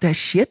asking about that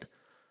shit.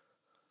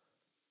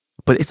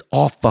 But it's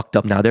all fucked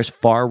up now. There's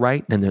far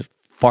right, then there's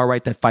far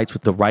right that fights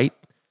with the right.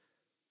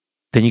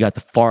 Then you got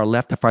the far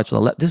left that fights with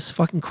the left. This is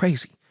fucking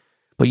crazy.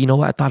 But you know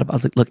what I thought about? I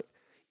was like, look,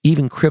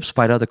 even Crips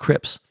fight other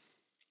Crips.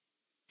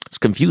 It's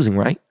confusing,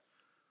 right?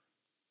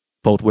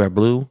 Both wear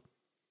blue.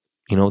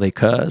 They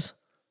cuz.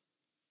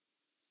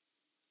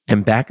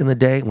 And back in the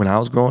day when I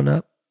was growing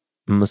up,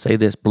 I'm going to say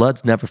this,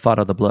 Bloods never fought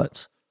other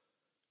Bloods.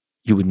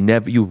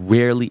 You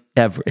rarely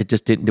ever, it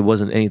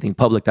wasn't anything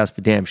public, that's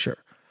for damn sure.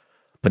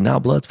 But now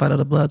Bloods fight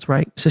other Bloods,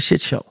 right? It's a shit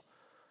show.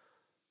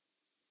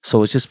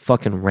 So it's just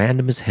fucking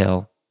random as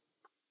hell.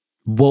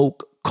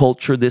 Woke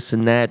culture, this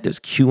and that. There's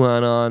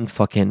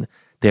QAnon,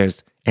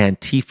 there's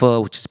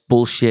Antifa, which is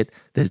bullshit.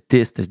 There's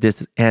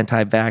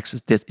anti-vax,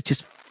 there's this. It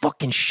just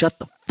fucking shut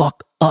the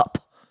fuck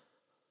up.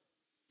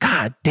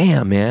 God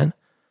damn, man.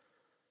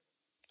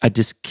 I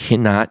just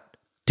cannot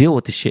deal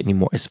with this shit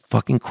anymore. It's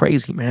fucking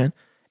crazy, man.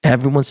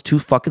 Everyone's too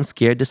fucking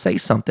scared to say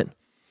something.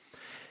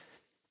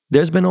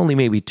 There's been only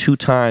maybe 2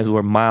 times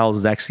where Miles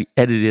has actually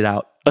edited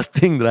out a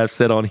thing that I've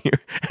said on here.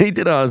 And he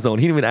did it on his own.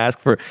 He didn't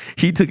even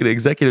he took an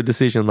executive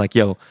decision like,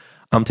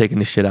 I'm taking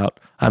this shit out.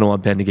 I don't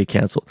want Ben to get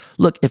canceled.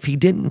 Look, if he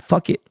didn't,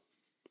 fuck it.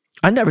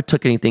 I never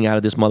took anything out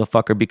of this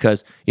motherfucker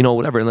because,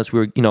 whatever, unless we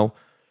were,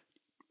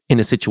 in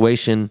a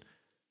situation,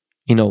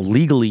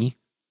 legally,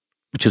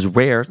 which is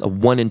rare, a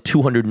 1 in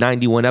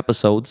 291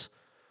 episodes.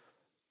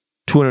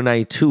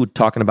 292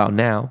 talking about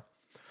now.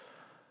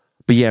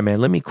 But yeah, man,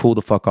 let me cool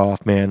the fuck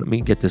off, man. Let me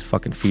get this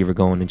fucking fever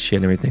going and shit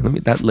and everything.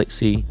 That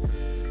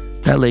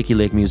Lakey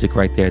Lake music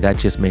right there, that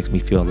just makes me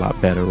feel a lot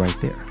better right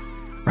there.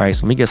 All right,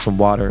 so let me get some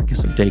water, get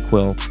some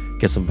Dayquil,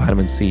 get some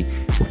vitamin C.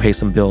 We'll pay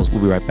some bills.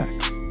 We'll be right back.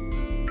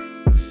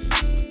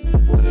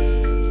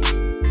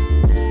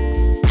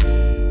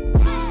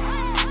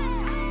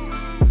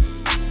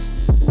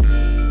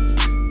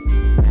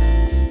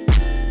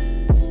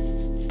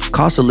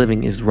 Cost of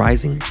living is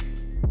rising,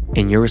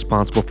 and you're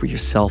responsible for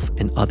yourself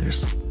and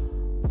others.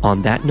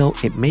 On that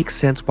note, it makes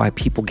sense why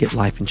people get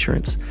life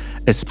insurance,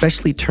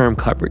 especially term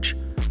coverage,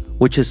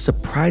 which is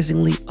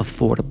surprisingly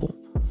affordable.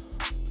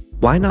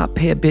 Why not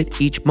pay a bit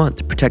each month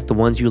to protect the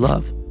ones you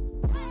love?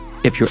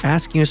 If you're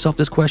asking yourself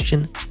this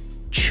question,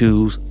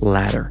 choose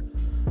Ladder.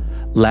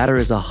 Ladder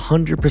is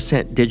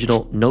 100%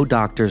 digital, no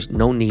doctors,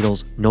 no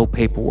needles, no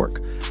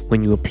paperwork.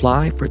 When you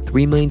apply for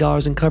 $3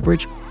 million in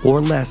coverage or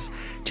less,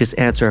 just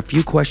answer a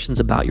few questions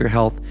about your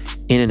health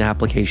in an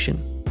application.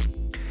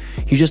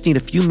 You just need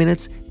a few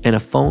minutes and a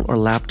phone or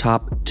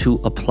laptop to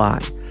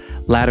apply.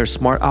 Ladder's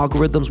smart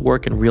algorithms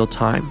work in real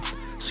time,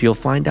 so you'll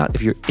find out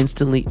if you're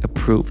instantly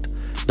approved.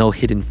 No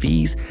hidden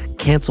fees,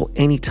 cancel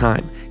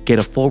anytime, get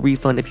a full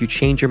refund if you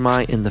change your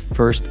mind in the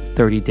first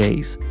 30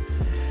 days.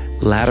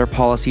 Ladder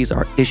policies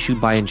are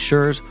issued by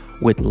insurers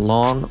with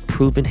long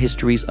proven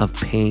histories of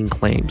paying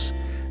claims.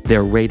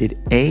 They're rated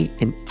A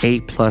and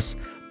A+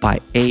 by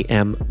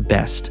AM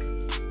Best.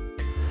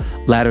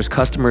 Ladder's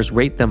customers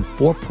rate them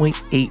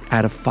 4.8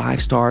 out of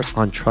 5 stars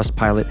on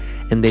Trustpilot,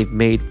 and they've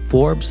made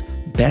Forbes'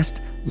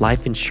 Best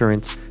Life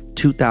Insurance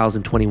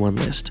 2021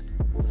 list.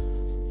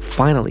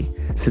 Finally,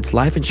 since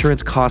life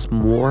insurance costs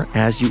more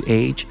as you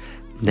age,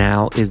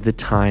 now is the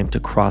time to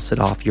cross it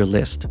off your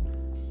list.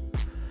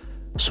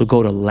 So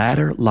go to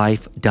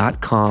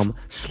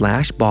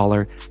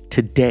ladderlife.com/baller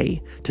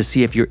today to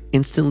see if you're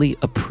instantly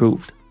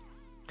approved.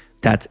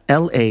 That's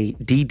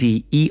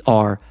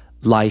LADDER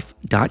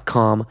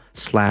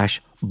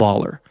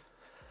life.com/baller.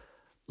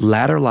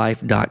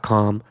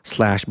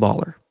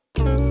 Ladderlife.com/baller.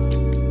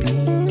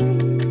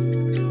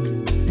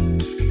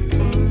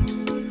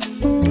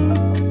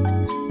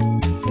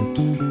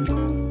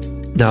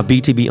 Now,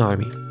 BTB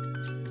Army,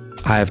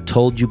 I have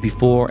told you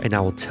before and I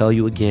will tell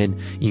you again,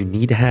 you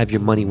need to have your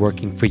money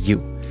working for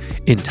you.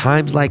 In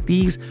times like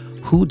these,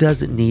 who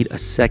doesn't need a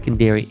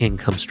secondary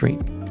income stream?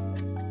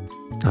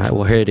 All right,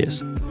 well, here it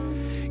is.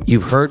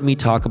 You've heard me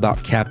talk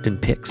about Captain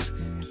Picks,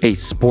 a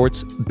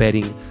sports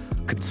betting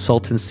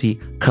consultancy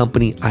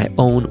company I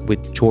own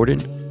with Jordan,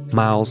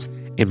 Miles,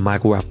 and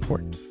Michael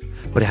Rappaport.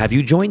 But have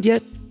you joined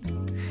yet?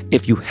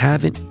 If you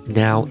haven't,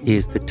 now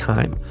is the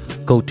time.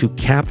 Go to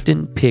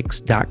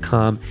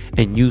CaptainPicks.com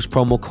and use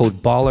promo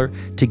code BALLER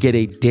to get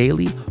a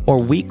daily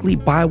or weekly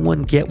buy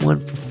one, get one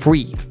for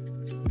free.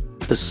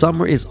 The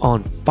summer is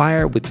on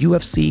fire with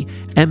UFC,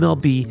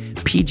 MLB,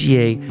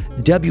 PGA,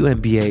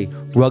 WNBA,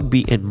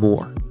 rugby, and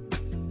more.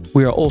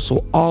 We are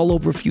also all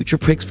over future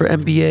picks for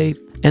NBA,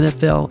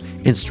 NFL,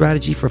 and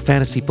strategy for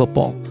fantasy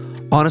football.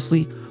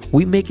 Honestly,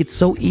 we make it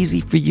so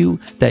easy for you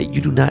that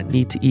you do not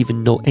need to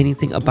even know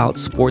anything about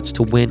sports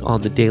to win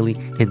on the daily,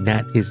 and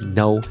that is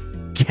no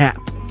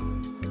cap.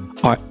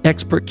 Our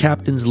expert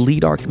captains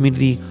lead our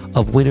community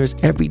of winners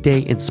every day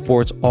in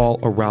sports all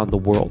around the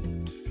world.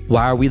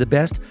 Why are we the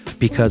best?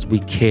 Because we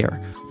care.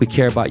 We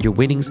care about your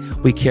winnings.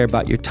 We care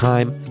about your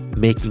time,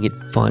 making it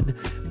fun.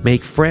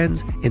 Make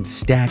friends and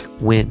stack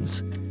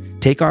wins.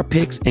 Take our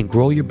picks and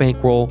grow your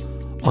bankroll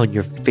on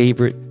your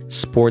favorite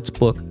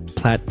sportsbook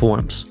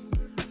platforms.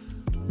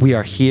 We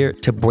are here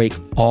to break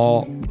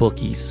all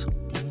bookies.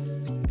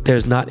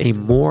 There's not a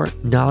more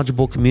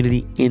knowledgeable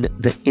community in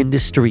the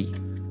industry.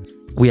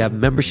 We have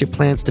membership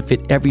plans to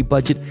fit every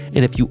budget,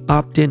 and if you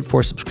opt in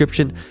for a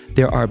subscription,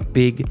 there are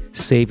big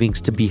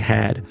savings to be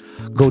had.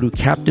 Go to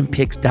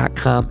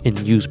CaptainPicks.com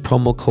and use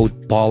promo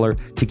code BALLER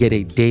to get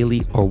a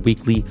daily or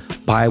weekly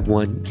buy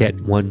one, get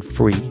one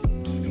free.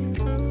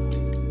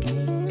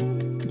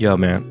 Yo,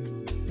 man.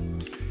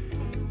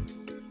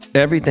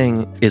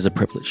 Everything is a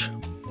privilege.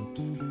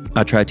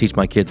 I try to teach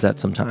my kids that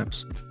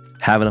sometimes.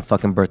 Having a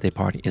fucking birthday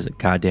party is a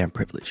goddamn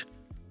privilege.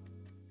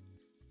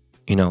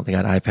 You know, they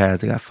got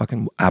iPads, they got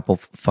fucking Apple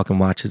fucking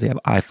watches, they have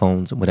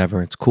iPhones and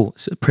whatever. It's cool.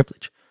 It's a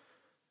privilege.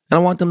 And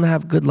I want them to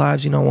have good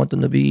lives. You know, I want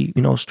them to be,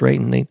 you know, straight.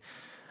 And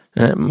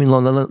I mean,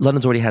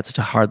 London's already had such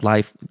a hard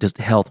life, just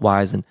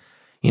health-wise. And,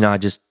 you know,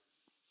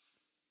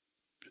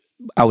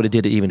 I would have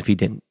did it even if he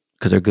didn't,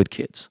 because they're good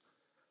kids.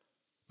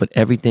 But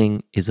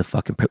everything is a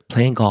fucking privilege.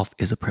 Playing golf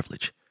is a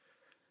privilege.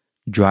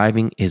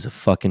 Driving is a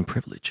fucking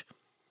privilege.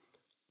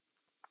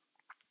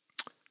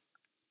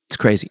 It's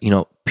crazy. You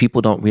know,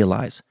 people don't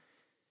realize.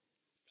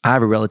 I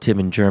have a relative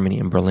in Germany,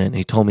 in Berlin, and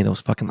he told me there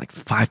was fucking like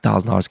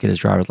 $5,000 to get his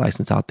driver's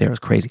license out there. It was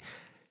crazy.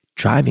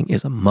 Driving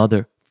is a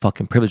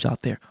motherfucking privilege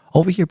out there.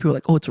 Over here, people are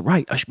like, oh, it's a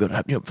right. I should be able to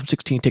have, you know, from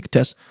 16, take a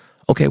test.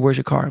 Okay, where's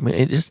your car? I mean,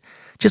 it's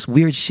just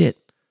weird shit.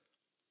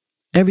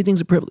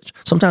 Everything's a privilege.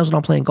 Sometimes when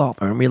I'm playing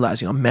golf, I don't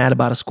realize, you know, I'm mad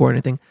about a score or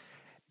anything.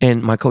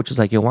 And my coach is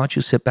like, yo, why don't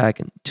you sit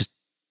back and just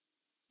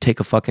take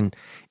a fucking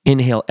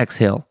inhale,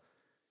 exhale,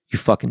 you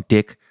fucking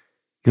dick.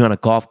 You're on a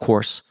golf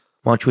course.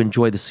 Why don't you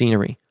enjoy the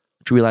scenery?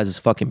 Don't you realize it's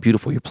fucking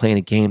beautiful? You're playing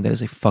a game that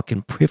is a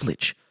fucking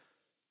privilege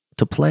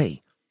to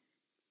play,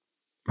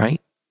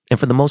 right? And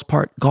for the most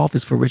part, golf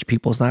is for rich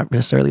people. It's not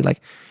necessarily like,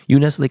 you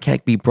necessarily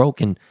can't be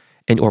broke and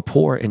or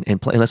poor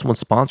and play unless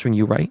someone's sponsoring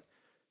you, right?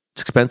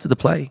 It's expensive to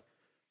play.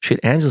 Shit,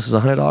 Angeles is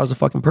 $100 a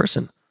fucking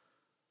person.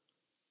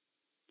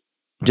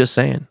 Just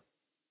saying.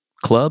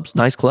 Clubs,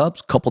 nice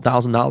clubs, couple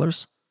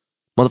 $1,000.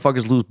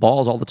 Motherfuckers lose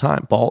balls all the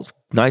time. Balls,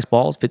 nice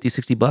balls,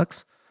 $50,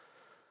 $60.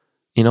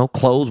 You know,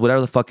 clothes,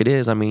 whatever the fuck it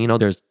is. I mean, you know,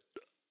 there's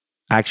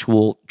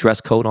actual dress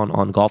code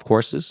on golf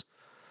courses.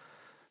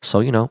 So,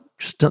 you know,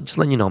 just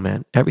letting you know,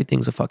 man,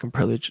 everything's a fucking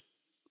privilege.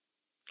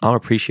 I'm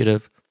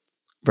appreciative,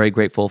 very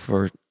grateful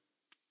for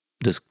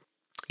this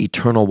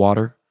eternal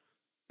water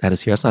that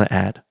is here. That's not an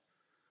ad,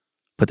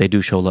 but they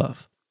do show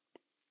love.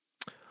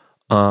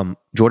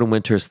 Jordan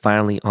Winter is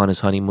finally on his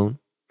honeymoon.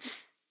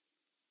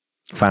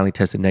 Finally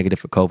tested negative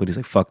for COVID. He's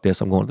like, fuck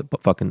this. I'm going to the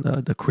fucking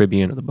the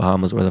Caribbean or the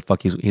Bahamas, where the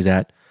fuck he's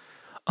at.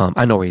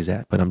 I know where he's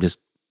at, but I'm just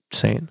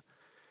saying.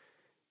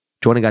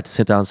 Jordan got to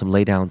sit down in some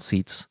lay down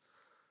seats.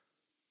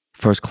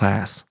 First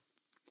class.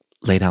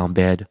 Lay down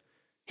bed.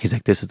 He's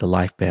like, this is the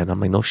life, man. I'm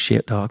like, no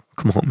shit, dog.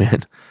 Come on,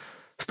 man.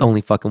 It's the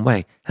only fucking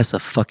way. That's a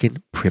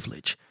fucking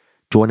privilege.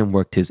 Jordan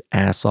worked his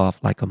ass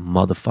off like a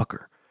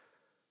motherfucker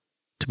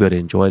to be able to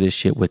enjoy this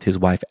shit with his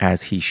wife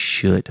as he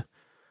should.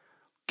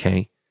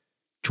 Okay?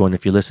 Jordan,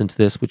 if you listen to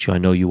this, which I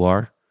know you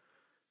are,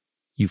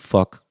 you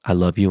fuck, I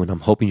love you, and I'm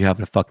hoping you're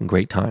having a fucking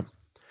great time.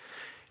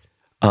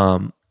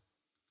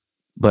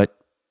 But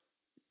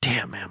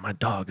damn, man, my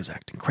dog is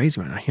acting crazy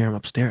right now. I hear him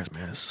upstairs,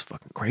 man. This is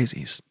fucking crazy.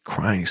 He's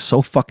crying. He's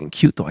so fucking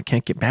cute, though. I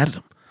can't get mad at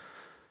him.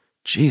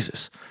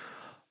 Jesus.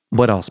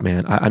 What else,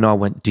 man? I know I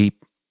went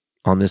deep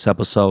on this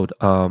episode.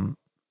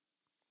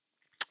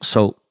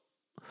 So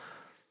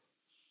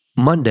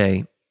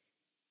Monday,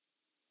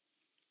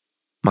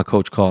 my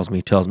coach calls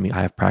me, tells me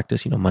I have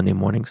practice, Monday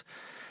mornings.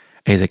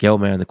 And he's like, yo,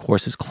 man, the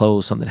course is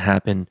closed. Something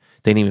happened.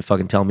 They didn't even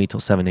fucking tell me till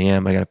 7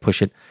 a.m. I got to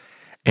push it.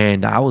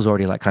 And I was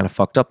already like kind of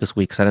fucked up this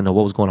week because I didn't know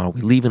what was going on. Are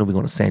we leaving? Are we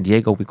going to San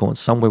Diego? Are we going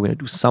somewhere? We're going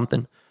to do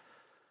something.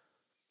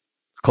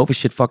 COVID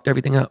shit fucked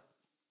everything up.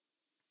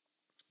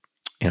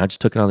 And I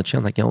just took it on the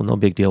chin like, yo, no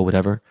big deal,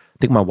 whatever. I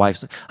think my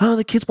wife's like, oh,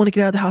 the kids want to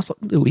get out of the house.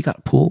 Dude, we got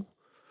a pool.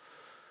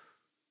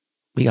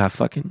 We got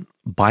fucking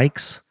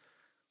bikes.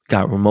 We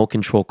got remote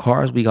control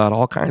cars. We got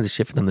all kinds of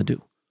shit for them to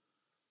do.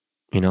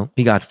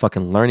 We got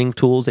fucking learning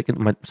tools.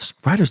 My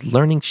writer's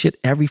learning shit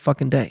every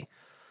fucking day.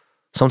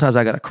 Sometimes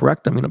I got to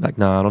correct them. I'm like,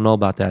 nah, I don't know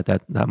about that.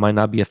 That might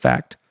not be a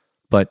fact.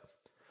 But,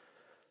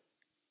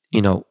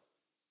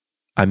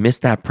 I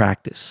missed that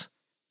practice.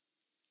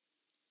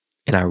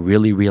 And I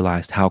really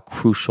realized how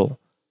crucial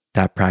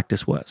that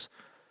practice was.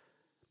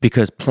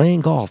 Because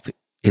playing golf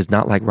is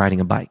not like riding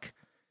a bike.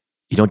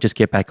 You don't just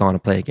get back on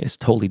and play again. It's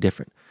totally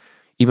different.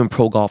 Even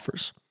pro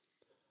golfers.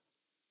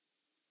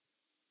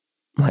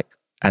 Like,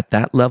 at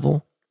that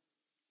level,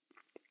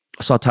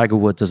 I saw Tiger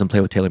Woods doesn't play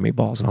with TaylorMade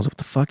balls. And I was like, what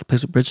the fuck? He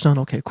plays with Bridgestone?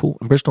 Okay, cool.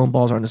 And Bridgestone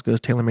balls aren't as good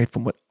as TaylorMade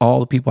from what all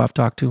the people I've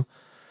talked to.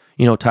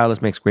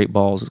 Titleist makes great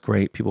balls. It's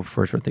great. People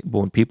prefer certain things. But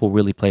when people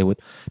really play with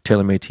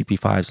TaylorMade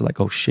TP5s, they're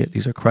like, oh shit,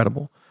 these are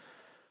incredible.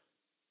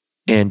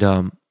 And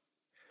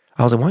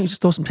I was like, why don't you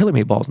just throw some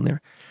TaylorMade balls in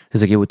there?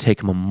 He's like, it would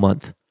take him a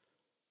month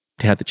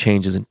to have to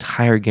change his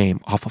entire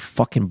game off a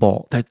fucking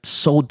ball. They're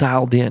so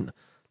dialed in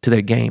to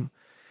their game.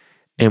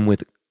 And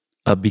with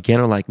a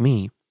beginner like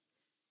me,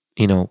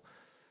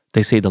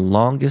 they say the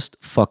longest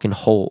fucking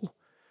hole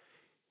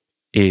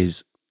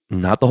is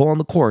not the hole on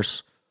the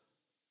course,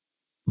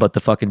 but the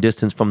fucking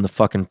distance from the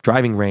fucking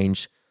driving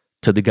range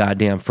to the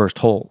goddamn first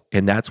hole.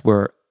 And that's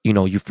where,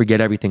 you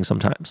forget everything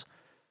sometimes.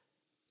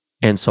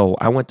 And so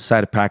I went to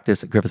side of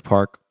practice at Griffith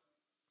Park,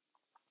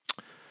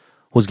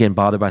 was getting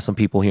bothered by some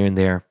people here and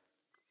there.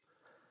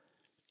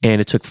 And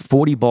it took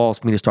 40 balls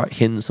for me to start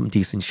hitting some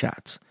decent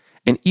shots.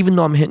 And even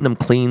though I'm hitting them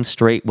clean,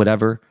 straight,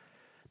 whatever,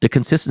 the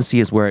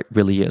consistency is where it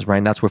really is, right?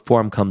 And that's where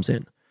form comes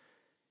in.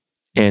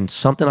 And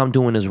something I'm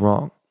doing is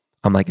wrong.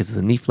 I'm like, is it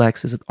the knee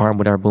flex? Is it arm?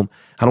 Whatever, boom.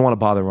 I don't want to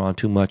bother Ron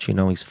too much.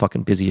 He's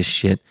fucking busy as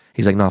shit.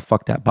 He's like, no,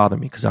 fuck that. Bother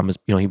me because I'm his,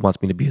 he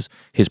wants me to be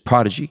his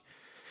prodigy.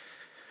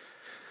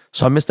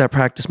 So I missed that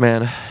practice,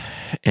 man.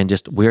 And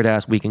just weird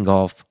ass week in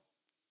golf.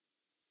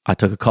 I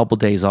took a couple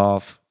days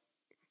off,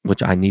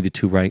 which I needed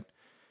to, right?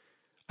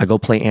 I go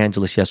play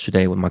Angeles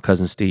yesterday with my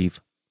cousin Steve.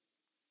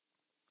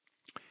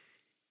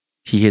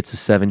 He hits a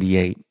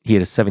 78. He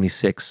hit a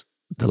 76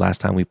 the last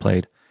time we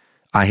played.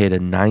 I hit a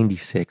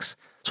 96.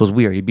 So it's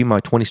weird. He beat my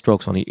 20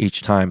 strokes on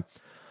each time.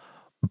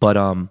 But,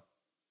 what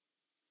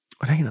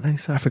did I hit a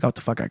 97? I forgot what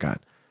the fuck I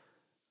got.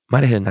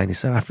 Might have hit a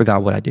 97. I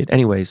forgot what I did.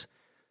 Anyways,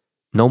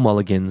 no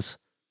mulligans.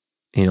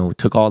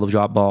 Took all the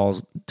drop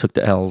balls, took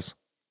the L's.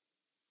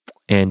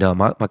 And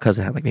my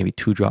cousin had like maybe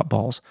 2 drop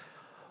balls.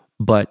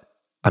 But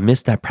I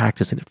missed that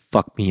practice and it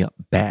fucked me up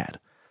bad.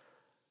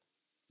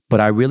 But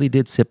I really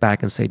did sit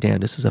back and say, damn,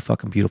 this is a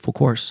fucking beautiful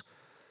course.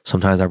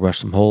 Sometimes I rush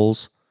some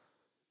holes.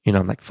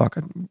 I'm like, fuck,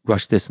 I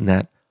rush this and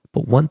that.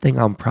 But one thing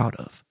I'm proud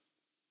of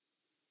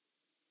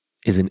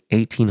is in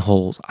 18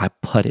 holes, I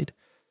putted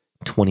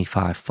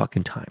 25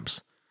 fucking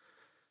times.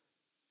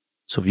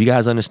 So if you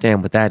guys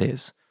understand what that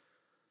is,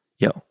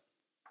 do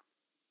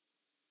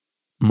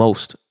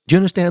you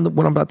understand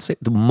what I'm about to say?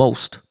 The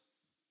most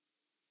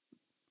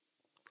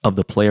of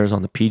the players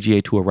on the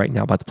PGA Tour right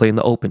now about to play in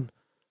the Open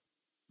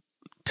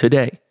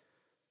today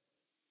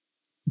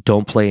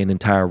don't play an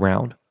entire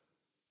round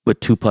with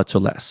 2 putts or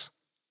less.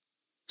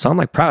 So I'm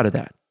like proud of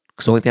that.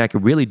 Because the only thing I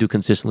could really do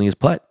consistently is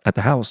putt at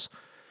the house,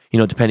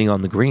 depending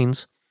on the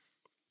greens,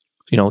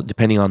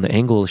 depending on the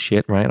angle of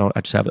shit, right?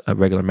 I just have a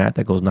regular mat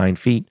that goes 9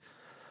 feet.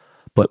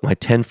 But my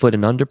 10 foot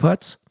and under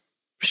putts,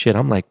 shit,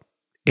 I'm like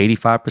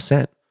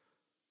 85%,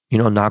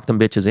 knock them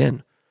bitches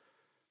in.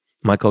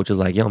 My coach is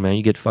like, yo, man,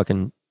 you get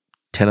fucking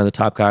 10 of the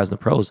top guys in the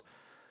pros.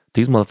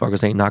 These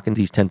motherfuckers ain't knocking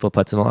these 10 foot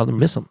putts and a lot of them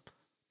miss them.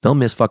 They'll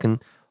miss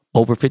fucking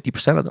over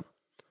 50% of them.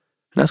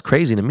 And that's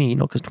crazy to me,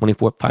 because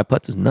 24 5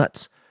 putts is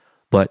nuts.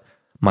 But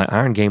my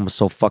iron game was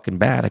so fucking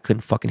bad, I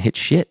couldn't fucking hit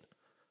shit.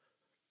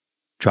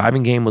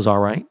 Driving game was all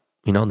right.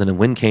 Then the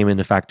wind came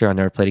into factor. I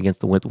never played against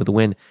the wind with the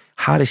wind.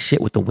 Hot as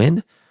shit with the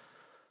wind.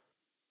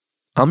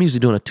 I'm usually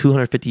doing a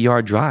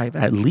 250-yard drive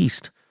at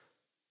least.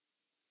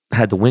 I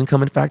had the wind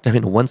come in factor. I'm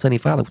hitting a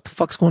 175. Like, what the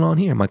fuck's going on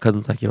here? My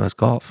cousin's like, yo, that's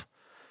golf.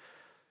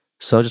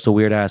 So just a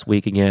weird ass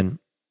week again.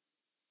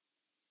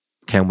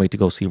 Can't wait to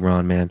go see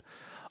Ron, man.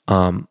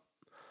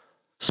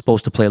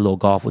 Supposed to play a little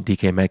golf with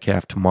DK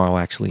Metcalf tomorrow,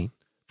 actually,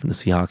 from the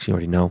Seahawks. You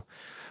already know.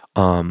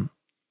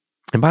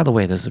 And by the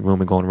way, there's a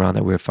rumor going around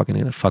that we're fucking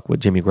gonna fuck with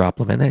Jimmy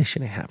Garoppolo. Man, that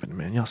shit ain't happening,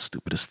 man. Y'all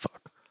stupid as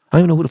fuck. I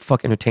don't even know who the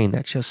fuck entertained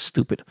that. Just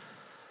stupid.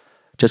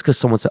 Just because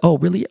someone said, "Oh,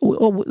 really?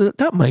 Oh,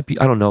 that might be."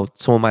 I don't know.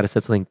 Someone might have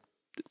said something,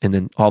 and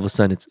then all of a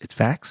sudden it's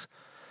facts.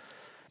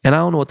 And I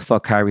don't know what the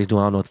fuck Kyrie's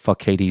doing. I don't know what the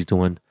fuck KD's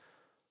doing.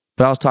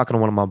 But I was talking to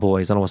one of my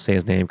boys. I don't want to say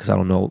his name because I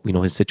don't know,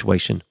 his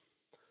situation.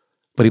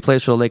 But he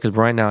plays for the Lakers. But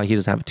right now he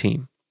doesn't have a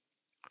team.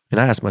 And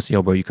I asked him, I said,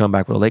 "Yo, bro, you come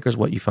back with the Lakers?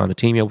 What? You found a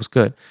team? Yeah, what's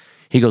good?"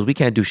 He goes, "We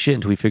can't do shit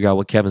until we figure out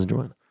what Kevin's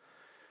doing.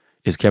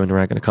 Is Kevin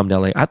Durant going to come to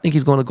LA? I think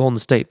he's going to Golden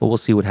State, but we'll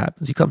see what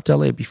happens. He comes to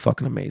LA, it'd be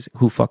fucking amazing.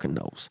 Who fucking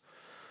knows?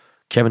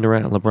 Kevin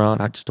Durant and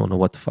LeBron, I just don't know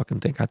what to fucking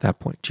think at that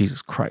point.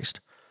 Jesus Christ."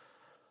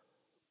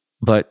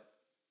 But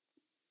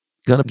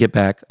gonna get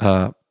back.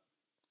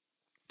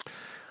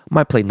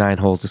 Might play 9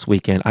 holes this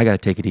weekend. I got to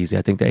take it easy.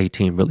 I think the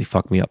 18 really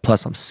fucked me up.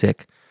 Plus, I'm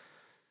sick,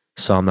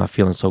 so I'm not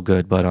feeling so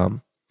good. But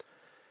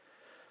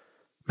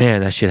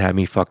man, that shit had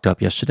me fucked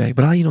up yesterday.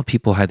 But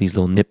people had these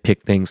little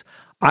nitpick things.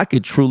 I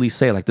could truly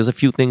say, like, there's a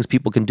few things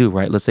people can do,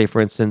 right? Let's say,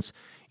 for instance,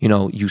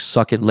 you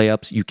suck at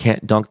layups. You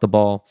can't dunk the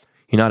ball.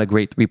 You're not a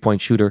great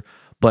 3-point shooter,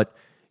 but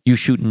you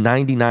shoot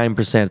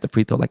 99% at the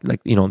free throw.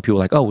 And people are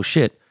like, "Oh, well,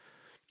 shit.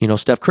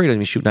 Steph Curry doesn't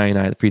even shoot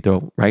 99 at the free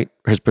throw, right?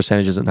 His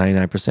percentage is at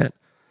 99%.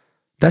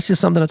 That's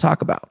just something to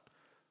talk about.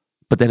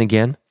 But then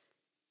again,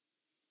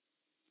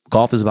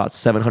 golf is about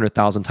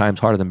 700,000 times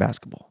harder than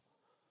basketball.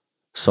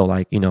 So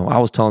I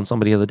was telling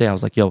somebody the other day, I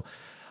was like, "Yo,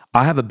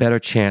 I have a better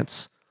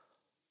chance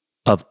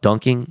of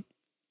dunking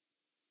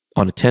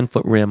on a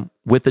 10-foot rim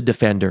with a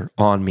defender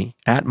on me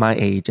at my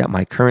age, at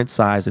my current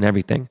size and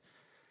everything,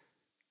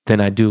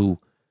 than I do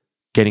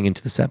getting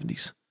into the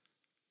 70s,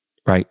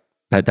 right?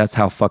 That's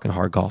how fucking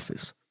hard golf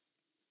is.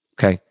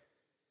 Okay?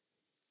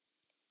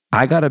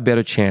 I got a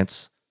better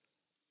chance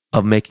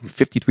of making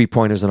 53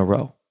 pointers in a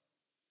row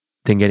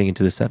than getting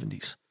into the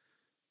 70s.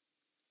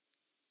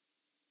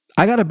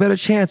 I got a better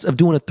chance of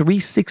doing a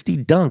 360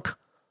 dunk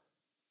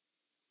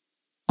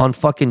on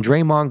fucking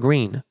Draymond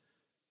Green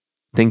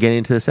than getting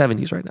into the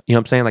 70s right now." You know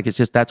what I'm saying? Like, it's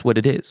just, that's what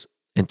it is.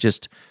 And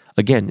just,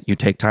 again, you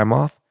take time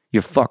off,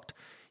 you're fucked.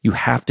 You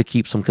have to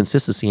keep some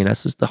consistency, and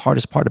that's just the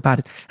hardest part about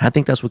it. And I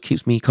think that's what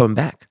keeps me coming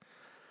back,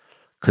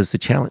 because it's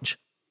a challenge.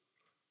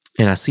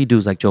 And I see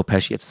dudes like Joe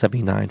Pesci at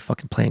 79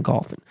 fucking playing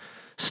golf and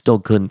still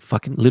good and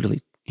fucking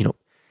literally,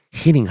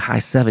 hitting high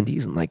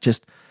 70s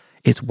and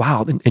it's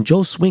wild. And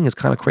Joe's swing is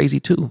kind of crazy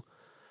too.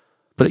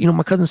 But,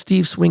 my cousin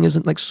Steve's swing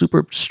isn't like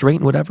super straight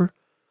and whatever.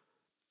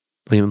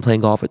 But he's been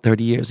playing golf for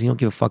 30 years. He don't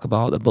give a fuck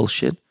about all that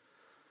bullshit.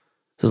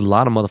 There's a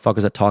lot of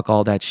motherfuckers that talk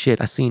all that shit.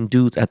 I seen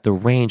dudes at the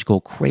range go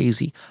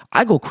crazy.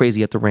 I go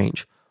crazy at the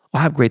range. I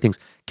have great things.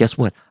 Guess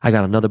what? I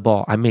got another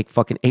ball. I make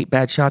fucking 8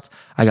 bad shots.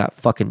 I got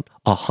fucking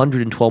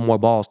 112 more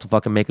balls to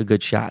fucking make a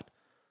good shot.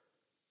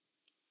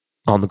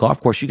 On the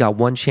golf course, you got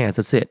one chance.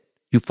 That's it.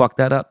 You fuck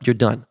that up, you're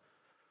done.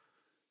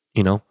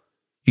 You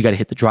got to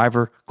hit the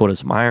driver, go to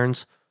some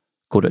irons,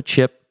 go to a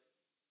chip,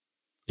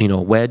 a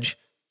wedge,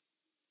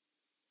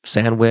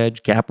 sand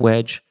wedge, gap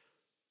wedge,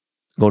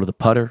 go to the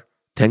putter,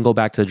 then go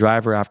back to the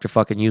driver after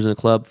fucking using the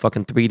club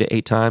fucking 3 to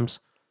 8 times.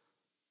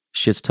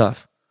 Shit's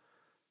tough.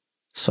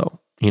 So,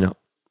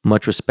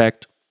 much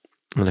respect.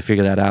 I'm going to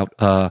figure that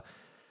out.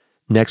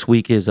 Next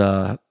week is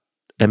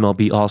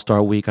MLB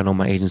All-Star Week. I know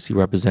my agency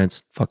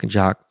represents fucking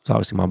Jock. It's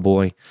obviously my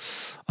boy.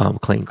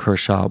 Clayton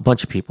Kershaw. A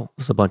bunch of people.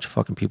 There's a bunch of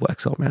fucking people,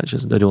 XL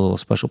managers. They're doing a little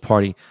special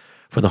party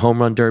for the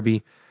Home Run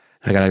Derby.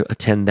 I got to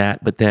attend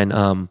that. But then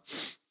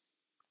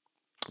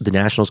the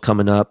Nationals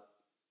coming up.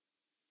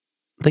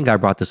 I think I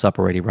brought this up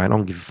already, right? I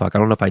don't give a fuck. I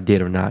don't know if I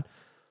did or not.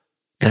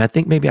 And I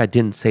think maybe I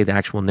didn't say the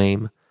actual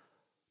name,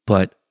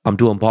 but I'm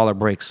doing Baller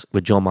Breaks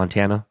with Joe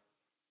Montana.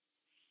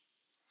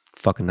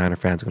 Fucking Niner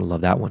fans are going to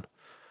love that one.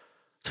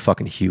 It's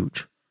fucking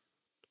huge.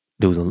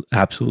 Dude's an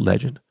absolute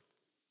legend.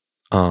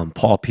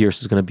 Paul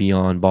Pierce is going to be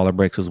on Baller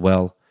Breaks as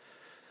well.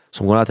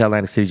 So I'm going out to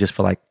Atlantic City just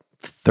for like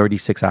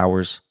 36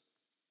 hours.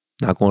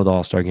 Not going to the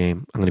All-Star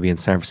game. I'm going to be in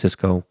San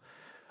Francisco.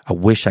 I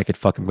wish I could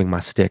fucking bring my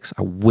sticks.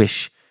 I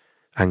wish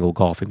I can go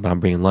golfing, but I'm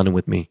bringing London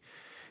with me.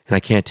 And I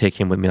can't take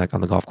him with me like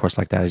on the golf course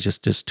like that. It's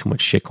just too much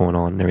shit going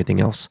on and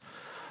everything else.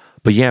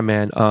 But yeah,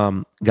 man,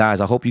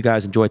 guys, I hope you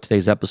guys enjoyed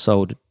today's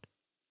episode.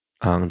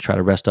 I'm going to try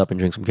to rest up and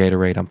drink some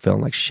Gatorade. I'm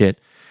feeling like shit.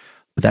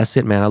 But that's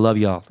it, man. I love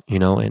y'all,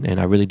 and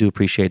I really do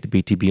appreciate the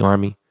BTB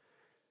Army.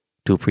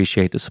 Do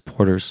appreciate the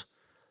supporters.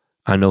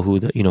 I know who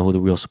the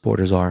real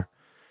supporters are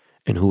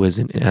and who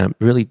isn't. And I'm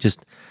really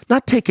just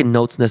not taking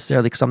notes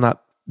necessarily because I'm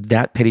not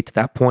that petty to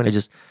that point. I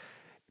just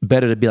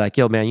better to be like,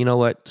 "Yo, man, you know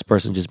what? This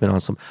person just been on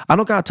some." I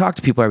don't got to talk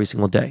to people every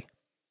single day.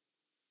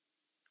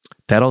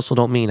 That also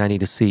don't mean I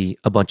need to see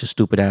a bunch of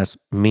stupid ass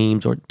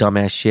memes or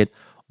dumbass shit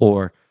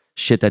or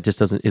shit that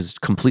just is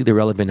completely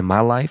irrelevant in my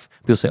life.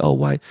 People say, "Oh,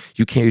 why?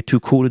 You can't, you're too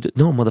cool to do."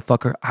 No,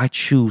 motherfucker. I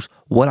choose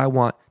what I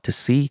want to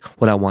see,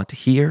 what I want to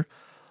hear,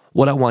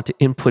 what I want to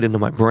input into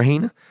my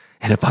brain.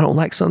 And if I don't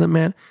like something,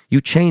 man,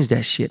 you change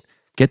that shit.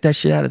 Get that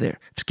shit out of there.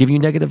 If it's giving you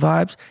negative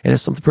vibes and if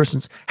some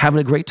person's having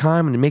a great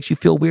time and it makes you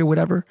feel weird,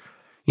 whatever,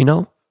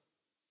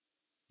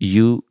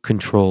 you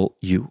control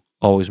you.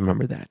 Always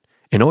remember that.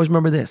 And always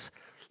remember this,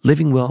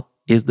 living well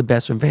is the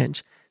best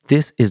revenge.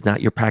 This is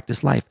not your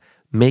practice life.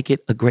 Make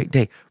it a great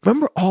day.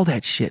 Remember all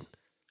that shit.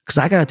 Because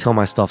I got to tell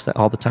myself that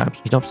all the time.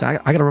 You know what I'm saying?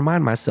 I got to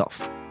remind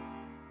myself.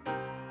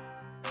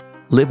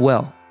 Live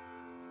well.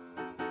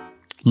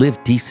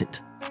 Live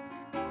decent.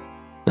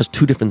 That's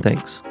two different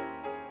things.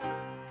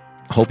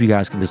 I hope you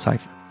guys can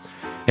decipher.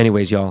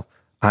 Anyways, y'all,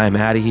 I am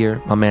out of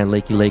here. My man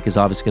Lakey Lake is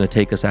obviously going to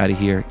take us out of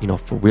here,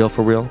 for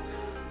real.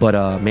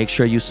 But make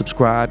sure you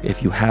subscribe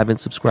if you haven't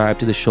subscribed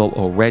to the show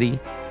already.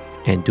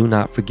 And do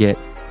not forget,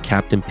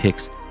 Captain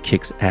Picks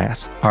kicks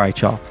ass. All right,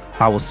 y'all.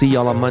 I will see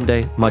y'all on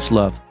Monday. Much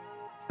love.